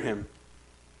 fear Him."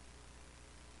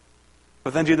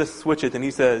 But then Jesus switches and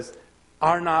He says,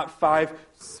 "Are not 5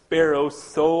 sparrows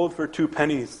sold for 2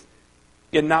 pennies?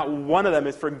 Yet not one of them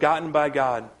is forgotten by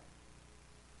God.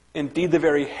 Indeed, the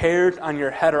very hairs on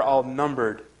your head are all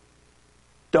numbered.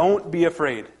 Don't be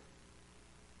afraid.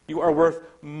 You are worth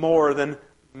more than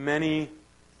many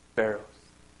sparrows."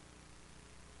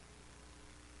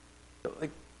 So,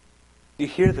 you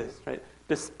hear this, right?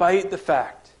 Despite the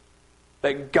fact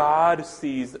that God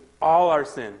sees all our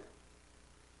sin,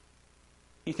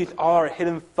 He sees all our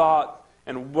hidden thoughts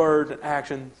and words and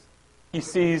actions, He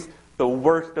sees the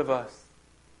worst of us,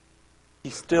 He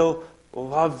still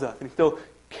loves us and He still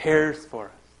cares for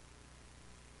us.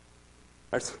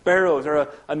 Our sparrows are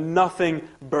a nothing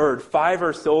bird. 5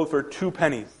 are sold for 2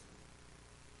 pennies.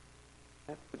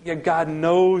 Yet God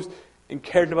knows and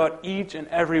cares about each and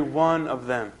every one of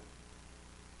them.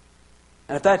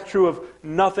 And if that's true of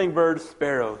nothing bird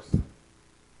sparrows,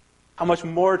 how much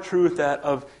more true is that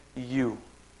of you?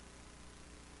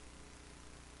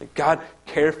 That God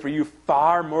cares for you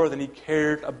far more than He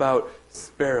cared about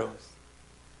sparrows.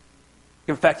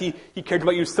 In fact, He cared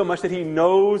about you so much that He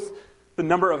knows the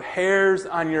number of hairs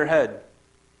on your head.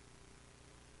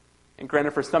 And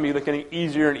granted, for some of you, that's getting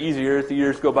easier and easier as the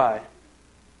years go by.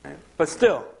 Right? But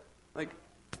still,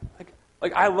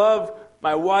 like I love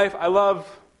my wife, I love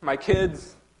my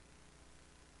kids.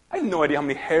 I have no idea how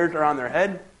many hairs are on their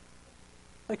head.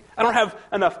 I don't have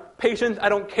enough patience. I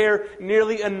don't care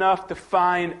nearly enough to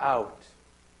find out.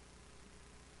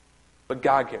 But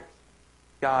God cares.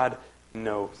 God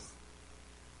knows.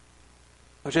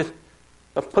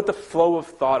 Let's put the flow of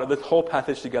thought of this whole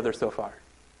passage together so far.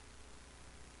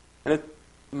 And it's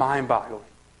mind-boggling.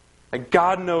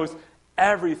 God knows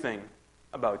everything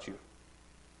about you.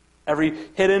 Every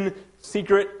hidden,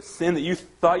 secret sin that you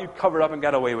thought you covered up and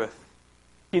got away with.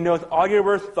 He knows all your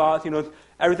worst thoughts. He knows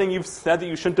everything you've said that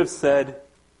you shouldn't have said.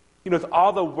 He knows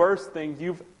all the worst things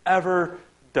you've ever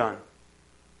done.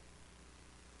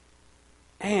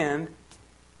 And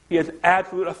He has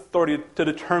absolute authority to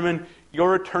determine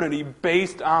your eternity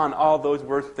based on all those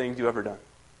worst things you've ever done.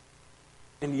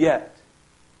 And yet,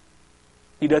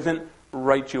 He doesn't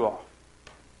write you off.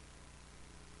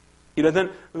 He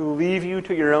doesn't leave you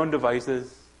to your own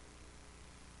devices.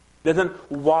 He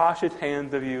doesn't wash His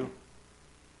hands of you.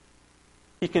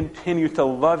 He continues to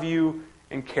love you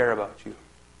and care about you.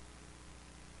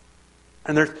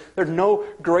 And there's no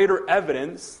greater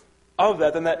evidence of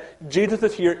that than that Jesus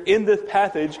is here in this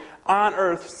passage on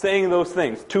earth saying those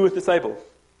things to His disciples.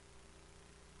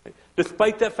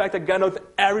 Despite the fact that God knows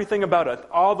everything about us,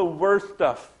 all the worst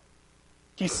stuff,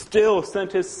 He still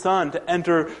sent His Son to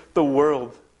enter the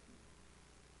world.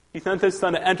 He sent His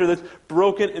Son to enter this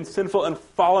broken and sinful and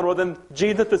fallen world. And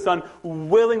Jesus, the Son,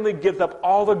 willingly gives up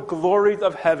all the glories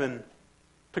of heaven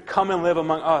to come and live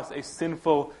among us, a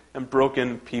sinful and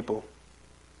broken people.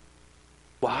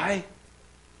 Why?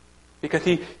 Because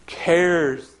He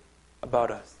cares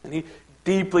about us. And He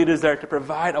deeply desires to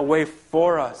provide a way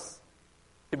for us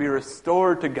to be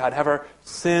restored to God, have our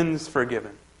sins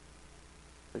forgiven.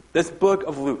 This book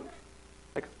of Luke,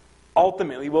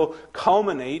 ultimately will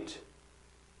culminate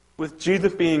with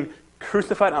Jesus being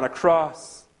crucified on a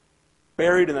cross,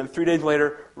 buried, and then 3 days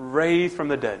later, raised from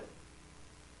the dead.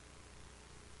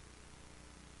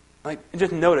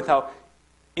 Just notice how,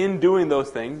 in doing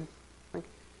those things,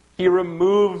 He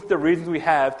removes the reasons we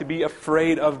have to be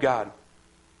afraid of God.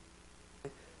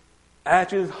 As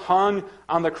Jesus hung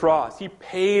on the cross, He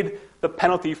paid the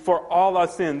penalty for all our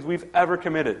sins we've ever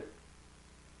committed.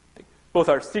 Both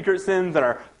our secret sins and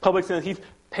our public sins, He's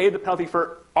paid the penalty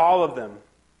for all of them.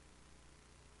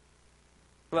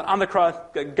 But on the cross,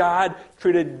 God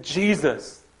treated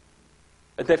Jesus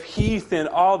as if He sinned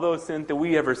all those sins that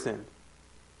we ever sinned.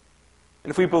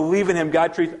 And if we believe in Him,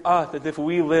 God treats us as if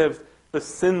we lived the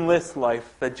sinless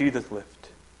life that Jesus lived.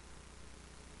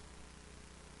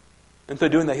 And so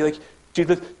doing that,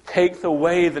 Jesus takes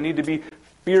away the need to be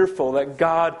fearful that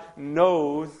God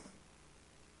knows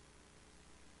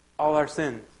all our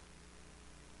sins.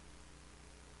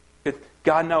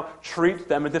 God now treats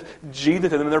them as if Jesus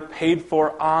is them and they're paid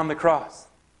for on the cross.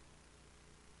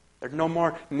 There's no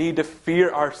more need to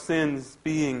fear our sins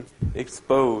being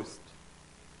exposed.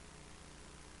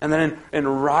 And then in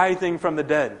rising from the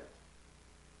dead,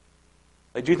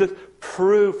 like Jesus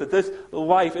proved that this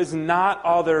life is not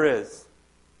all there is.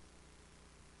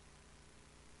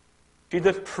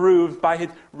 Jesus proved by his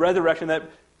resurrection that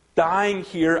dying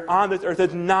here on this earth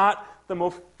is not the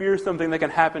most fearsome thing that can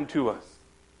happen to us.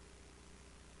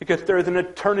 Because there is an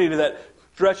eternity that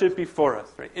stretches before us.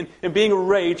 Right? In being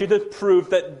raised, Jesus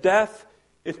proved that death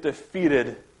is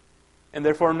defeated and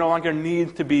therefore no longer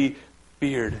needs to be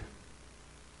feared.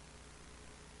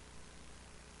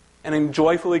 And in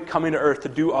joyfully coming to earth to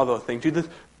do all those things, Jesus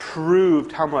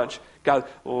proved how much God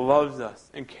loves us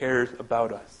and cares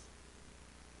about us.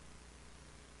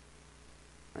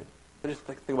 Right? So just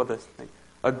think about this thing.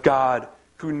 A God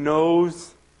who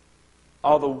knows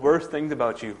all the worst things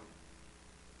about you,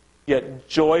 yet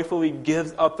joyfully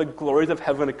gives up the glories of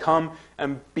heaven to come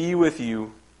and be with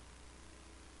you.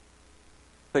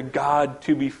 The God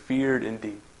to be feared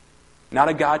indeed. Not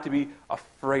a God to be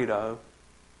afraid of,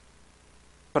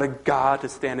 but a God to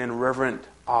stand in reverent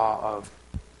awe of.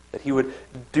 That he would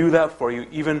do that for you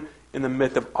even in the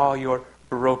midst of all your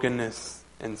brokenness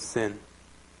and sin.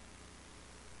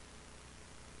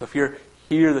 So if you're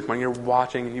here this morning, you're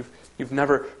watching, and you've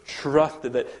never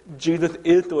trusted that Jesus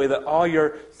is the way that all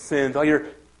your sins, all your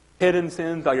hidden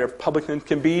sins, all your public sins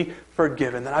can be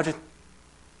forgiven, then I'll just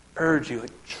urge you,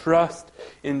 trust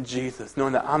in Jesus,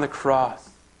 knowing that on the cross,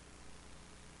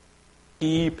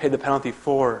 he paid the penalty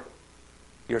for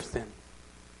your sins.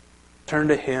 Turn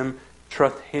to him,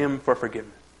 trust him for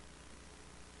forgiveness.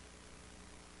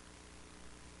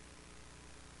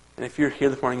 And if you're here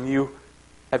this morning and you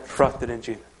have trusted in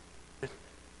Jesus, just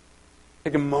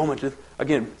take a moment, just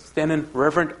again, stand in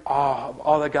reverent awe of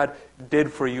all that God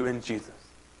did for you in Jesus.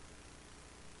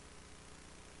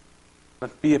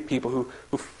 Let's be a people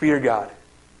who fear God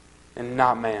and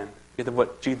not man because of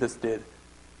what Jesus did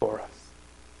for us.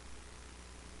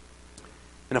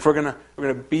 And if we're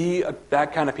gonna be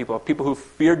that kind of people who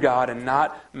fear God and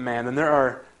not man, then there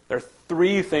are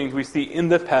three things we see in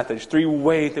this passage, three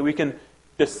ways that we can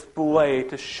display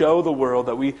to show the world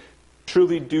that we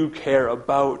truly do care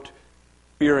about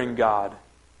fearing God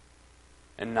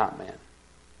and not man.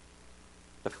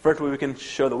 The first way we can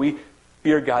show that we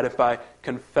fear God is by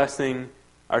confessing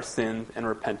our sins and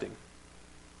repenting.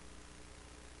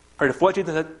 Right, if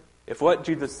what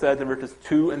Jesus says in verses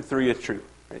 2 and 3 is true,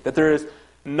 right, that there is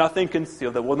nothing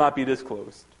concealed that will not be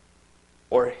disclosed,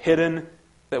 or hidden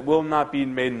that will not be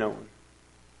made known.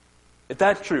 If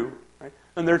that's true, right,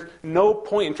 then there's no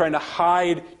point in trying to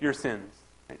hide your sins.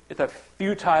 Right? It's a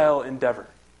futile endeavor.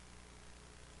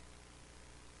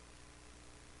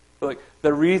 So,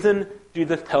 the reason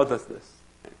Jesus tells us this,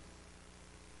 right,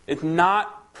 it's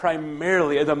not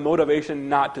primarily as a motivation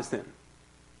not to sin.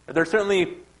 There's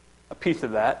certainly a piece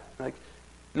of that. Like,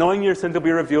 knowing your sins will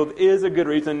be revealed is a good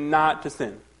reason not to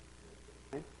sin.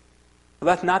 Right? But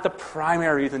that's not the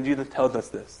primary reason Jesus tells us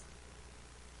this.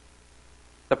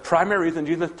 The primary reason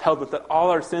Jesus tells us that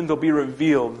all our sins will be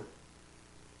revealed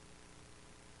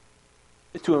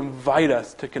is to invite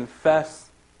us to confess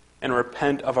and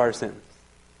repent of our sins.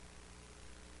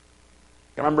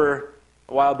 I remember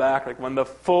a while back, when the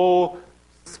full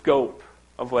scope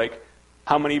of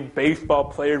how many baseball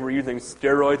players were using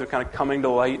steroids was kind of coming to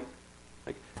light.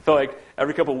 I felt like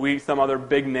every couple of weeks some other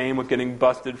big name was getting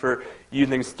busted for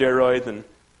using steroids, and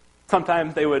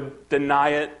sometimes they would deny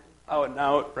it out and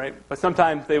out, right? But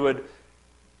sometimes they would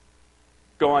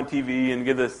go on TV and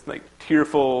give this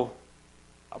tearful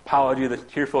apology, this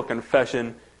tearful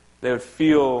confession. They'd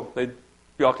feel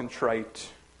all contrite.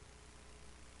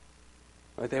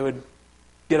 They would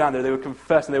get on there, they would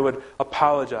confess, and they would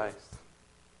apologize.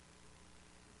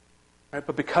 Right?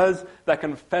 But because that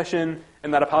confession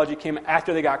and that apology came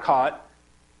after they got caught,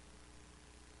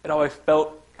 it always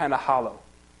felt kind of hollow.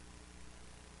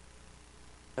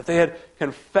 If they had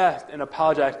confessed and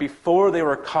apologized before they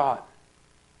were caught,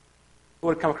 it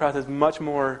would come across as much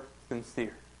more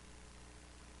sincere.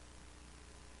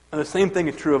 And the same thing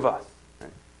is true of us.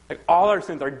 Right? All our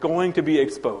sins are going to be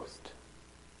exposed.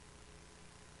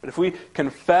 But if we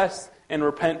confess and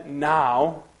repent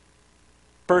now,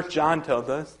 1 John tells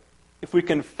us, if we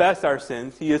confess our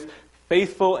sins, he is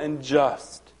faithful and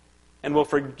just and will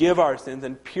forgive our sins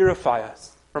and purify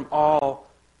us from all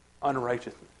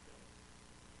unrighteousness.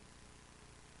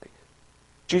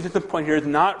 Jesus' point here is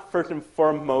not first and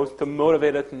foremost to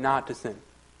motivate us not to sin.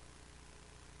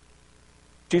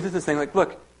 Jesus is saying,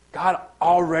 look, God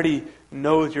already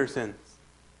knows your sins.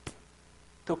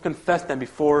 to confess them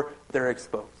before they're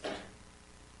exposed.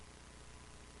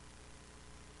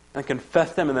 And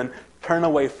confess them and then turn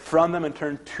away from them and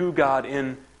turn to God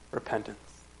in repentance.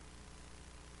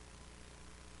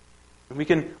 And we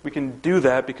can do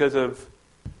that because of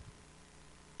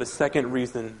the second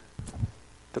reason,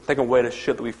 the second way to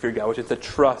show that we fear God, which is to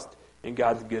trust in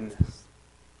God's goodness.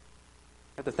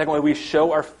 And the second way we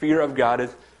show our fear of God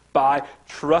is by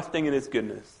trusting in His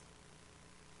goodness.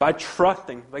 By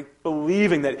trusting, like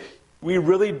believing that we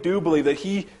really do believe that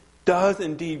He does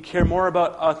indeed care more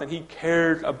about us than He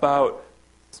cares about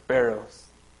sparrows.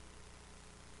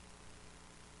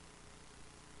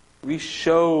 We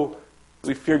show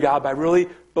we fear God by really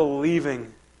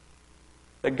believing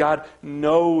that God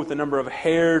knows the number of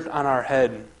hairs on our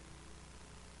head.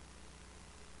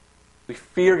 We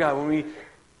fear God when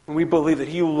we believe that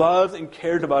He loves and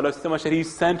cares about us so much that He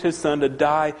sent His Son to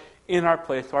die in our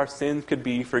place so our sins could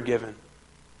be forgiven.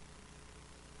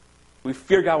 We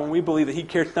fear God when we believe that He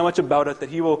cares so much about us that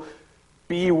He will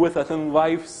be with us in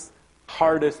life's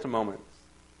hardest moments.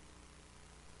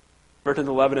 Verses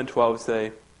 11 and 12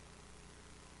 say,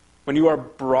 when you are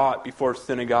brought before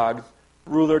synagogues,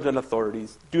 rulers and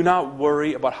authorities, do not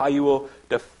worry about how you will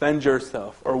defend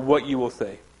yourself or what you will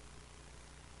say.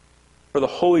 For the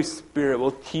Holy Spirit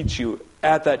will teach you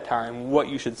at that time what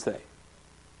you should say.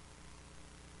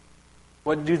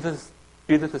 What Jesus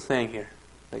is saying here.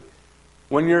 Like,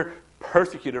 when you're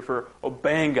persecuted for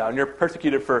obeying God, and you're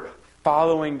persecuted for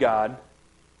following God,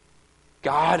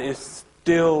 God is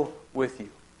still with you.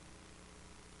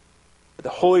 The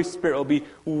Holy Spirit will be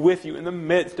with you in the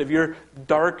midst of your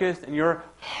darkest and your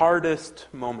hardest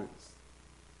moments.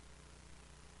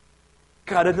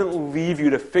 God doesn't leave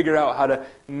you to figure out how to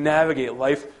navigate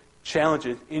life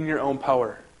challenges in your own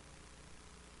power.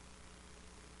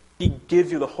 He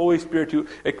gives you the Holy Spirit to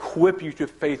equip you to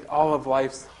face all of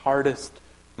life's hardest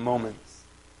moments.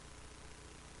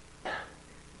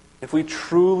 If we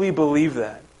truly believe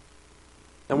that,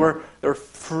 then we're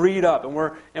freed up and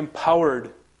we're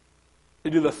empowered to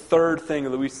do the third thing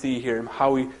that we see here and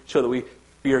how we show that we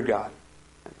fear God.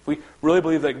 If we really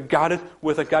believe that God is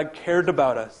with us, God cares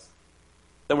about us,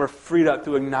 then we're freed up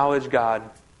to acknowledge God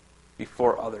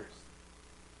before others.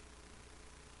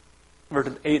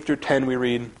 Verses 8 through 10 we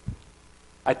read,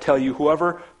 I tell you,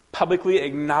 whoever publicly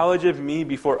acknowledges me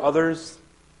before others,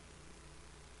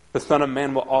 the Son of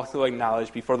Man will also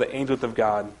acknowledge before the angels of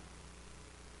God.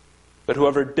 But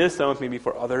whoever disowns me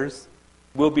before others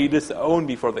will be disowned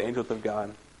before the angels of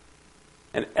God.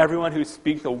 And everyone who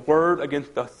speaks a word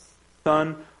against the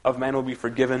Son of Man will be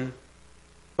forgiven,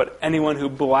 but anyone who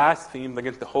blasphemes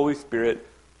against the Holy Spirit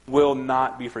will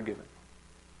not be forgiven.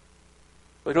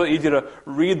 It's really easy to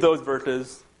read those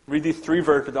verses, read these three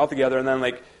verses all together, and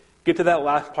then get to that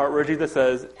last part where Jesus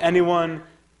says, anyone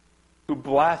who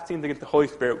blasphemes against the Holy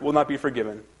Spirit will not be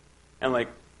forgiven. And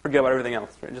forget about everything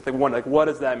else. Right? Just what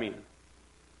does that mean?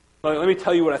 Let me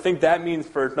tell you what I think that means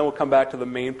first, then we'll come back to the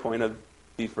main point of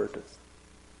these verses.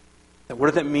 What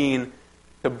does it mean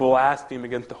to blaspheme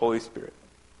against the Holy Spirit?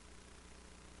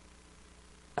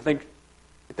 I think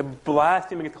to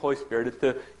blaspheme against the Holy Spirit is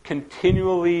to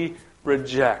continually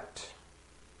reject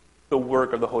the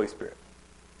work of the Holy Spirit.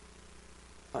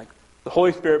 The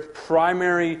Holy Spirit's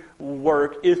primary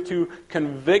work is to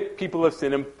convict people of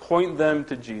sin and point them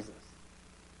to Jesus.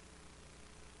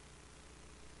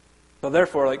 So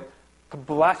therefore, to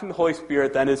blaspheme the Holy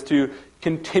Spirit then is to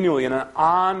continually, in an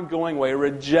ongoing way,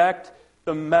 reject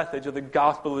the message of the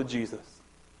gospel of Jesus.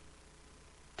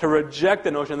 To reject the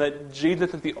notion that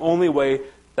Jesus is the only way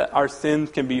that our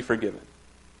sins can be forgiven.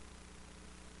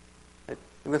 I think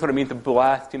that's what it means to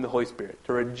blaspheme the Holy Spirit.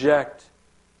 To reject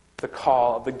the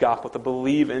call of the gospel, to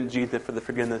believe in Jesus for the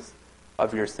forgiveness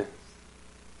of your sins.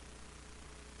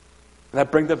 And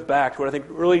that brings us back to what I think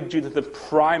really Jesus' the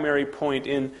primary point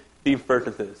in these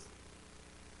verses is,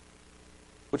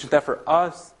 which is that for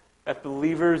us as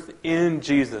believers in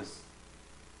Jesus,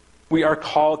 we are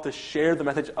called to share the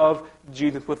message of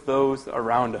Jesus with those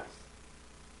around us.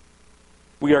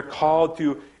 We are called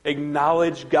to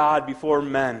acknowledge God before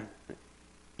men,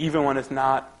 even when it's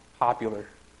not popular.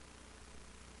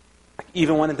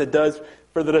 Even when it does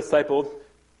for the disciples,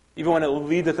 even when it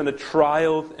leads us into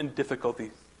trials and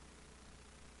difficulties.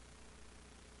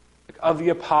 Of the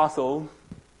apostles,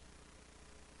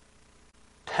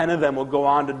 10 of them will go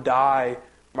on to die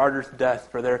martyrs' deaths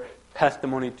for their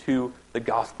testimony to the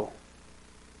gospel.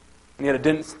 And yet it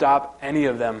didn't stop any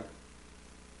of them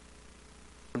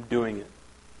from doing it.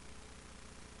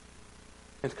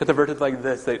 It's because of verses like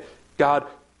this that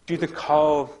Jesus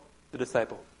calls the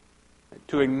disciples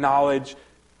to acknowledge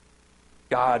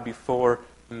God before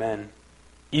men,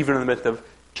 even in the midst of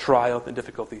trials and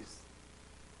difficulties.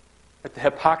 Like the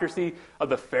hypocrisy of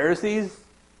the Pharisees,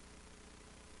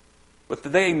 but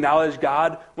they acknowledged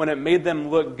God when it made them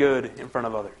look good in front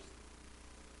of others.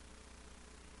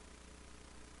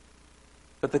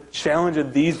 But the challenge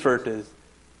of these verses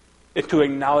is to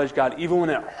acknowledge God even when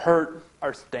it hurt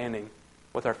our standing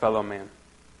with our fellow man.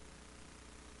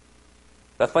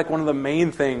 That's like one of the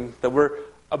main things that we're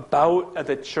about at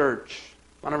the church.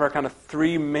 One of our kind of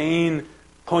three main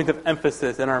points of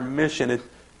emphasis in our mission is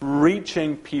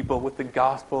reaching people with the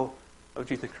gospel of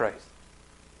Jesus Christ.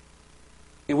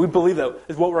 And we believe that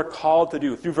is what we're called to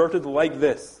do through verses like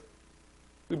this.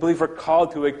 We believe we're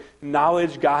called to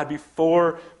acknowledge God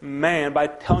before man by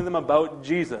telling them about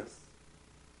Jesus,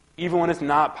 even when it's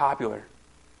not popular.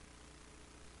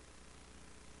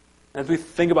 As we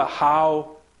think about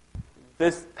how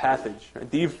this passage,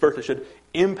 these verses, should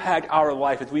impact our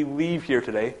life as we leave here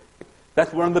today,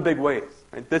 that's one of the big ways.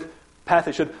 Right? This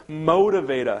passage should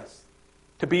motivate us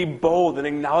to be bold in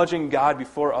acknowledging God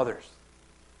before others.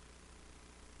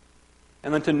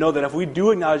 And then to know that if we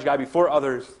do acknowledge God before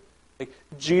others,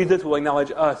 Jesus will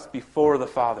acknowledge us before the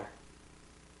Father.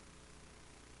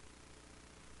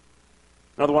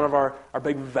 Another one of our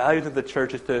big values of the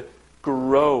church is to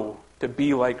grow to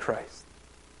be like Christ.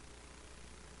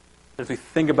 As we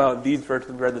think about these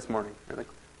verses we read this morning, right?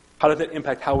 How does it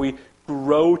impact how we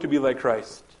grow to be like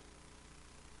Christ?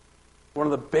 One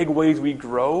of the big ways we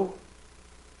grow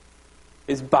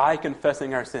is by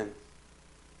confessing our sins.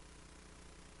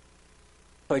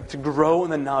 Like to grow in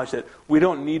the knowledge that we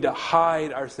don't need to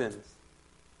hide our sins.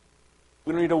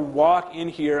 We don't need to walk in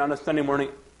here on a Sunday morning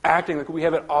acting like we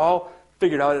have it all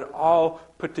figured out, it all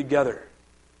put together.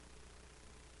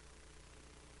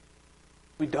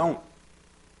 We don't.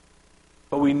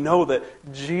 But we know that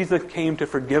Jesus came to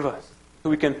forgive us, so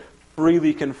we can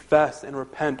freely confess and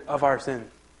repent of our sins.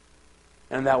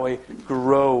 And in that way,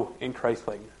 grow in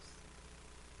Christ-likeness.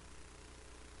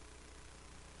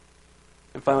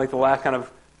 And finally, the last kind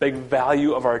of big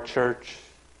value of our church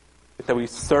is that we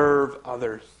serve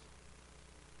others.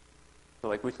 So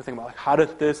we should think about how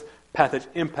does this passage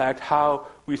impact how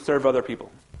we serve other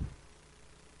people?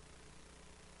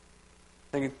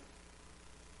 Think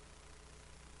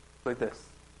like this.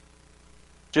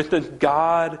 Just as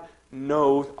God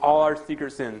knows all our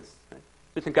secret sins, right?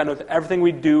 Just as God knows everything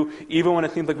we do, even when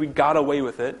it seems like we got away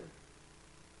with it,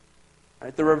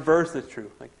 right? The reverse is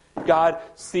true. God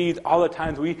sees all the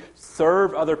times we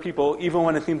serve other people, even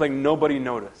when it seems like nobody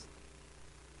noticed.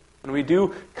 When we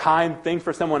do kind things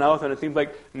for someone else and it seems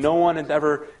like no one has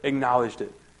ever acknowledged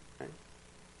it. Right?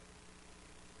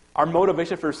 Our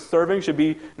motivation for serving should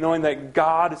be knowing that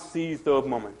God sees those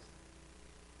moments.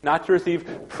 Not to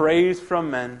receive praise from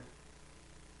men,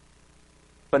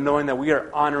 but knowing that we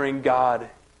are honoring God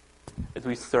as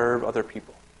we serve other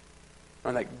people.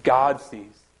 Knowing that God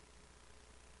sees.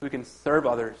 We can serve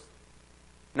others,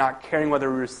 not caring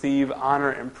whether we receive honor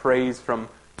and praise from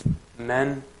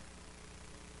men,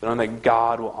 but knowing that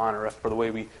God will honor us for the way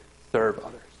we serve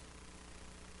others.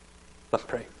 Let's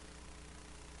pray.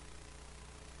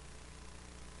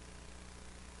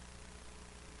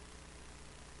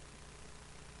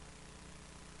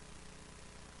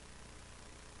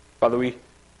 Father, we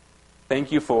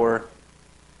thank you for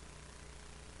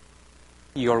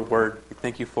your word. We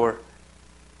thank you for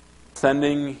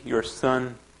sending your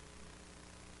Son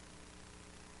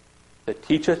to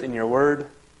teach us in your word,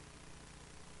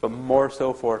 but more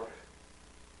so for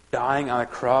dying on a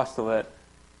cross so that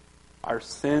our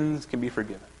sins can be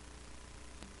forgiven.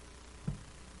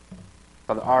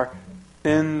 Father, our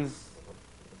sins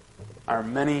are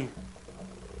many.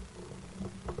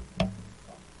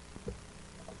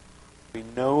 We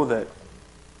know that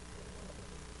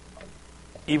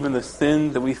even the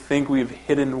sins that we think we've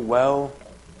hidden well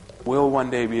will one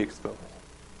day be exposed.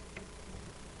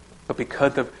 But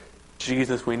because of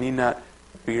Jesus, we need not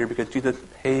fear, because Jesus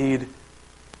paid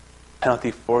penalty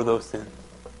for those sins.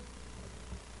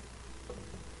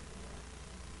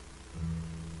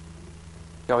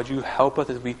 God, would you help us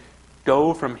as we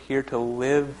go from here to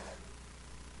live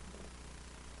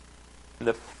in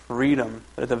the freedom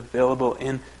that is available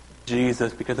in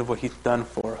Jesus because of what he's done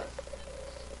for us.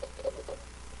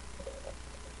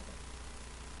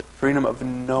 The freedom of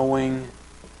knowing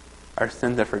our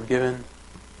sins are forgiven.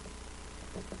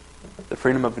 The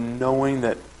freedom of knowing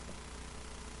that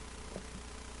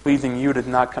pleasing you does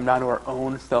not come down to our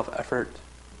own self-effort.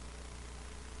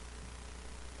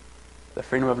 The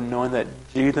freedom of knowing that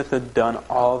Jesus has done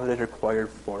all that is required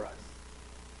for us.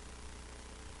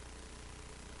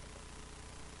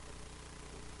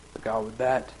 So God, with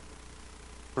that,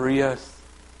 free us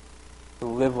to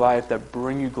live lives that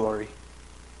bring you glory.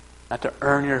 not to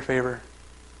earn your favor,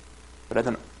 but as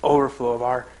an overflow of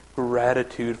our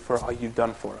gratitude for all you've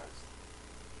done for us.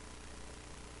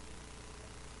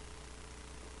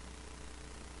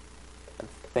 And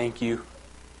thank you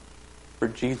for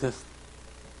Jesus,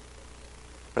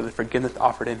 for the forgiveness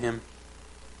offered in him.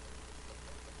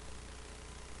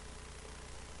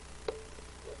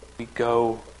 We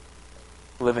go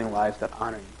living lives that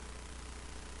honor you.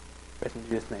 Praise in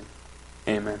Jesus' name.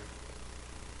 Amen.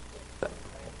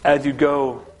 As you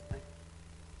go,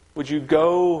 would you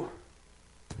go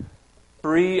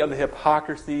free of the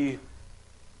hypocrisy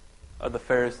of the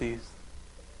Pharisees,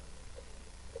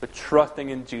 but trusting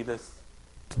in Jesus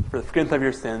for the forgiveness of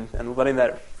your sins and letting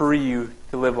that free you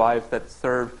to live lives that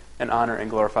serve and honor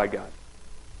and glorify God.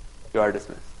 You are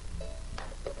dismissed.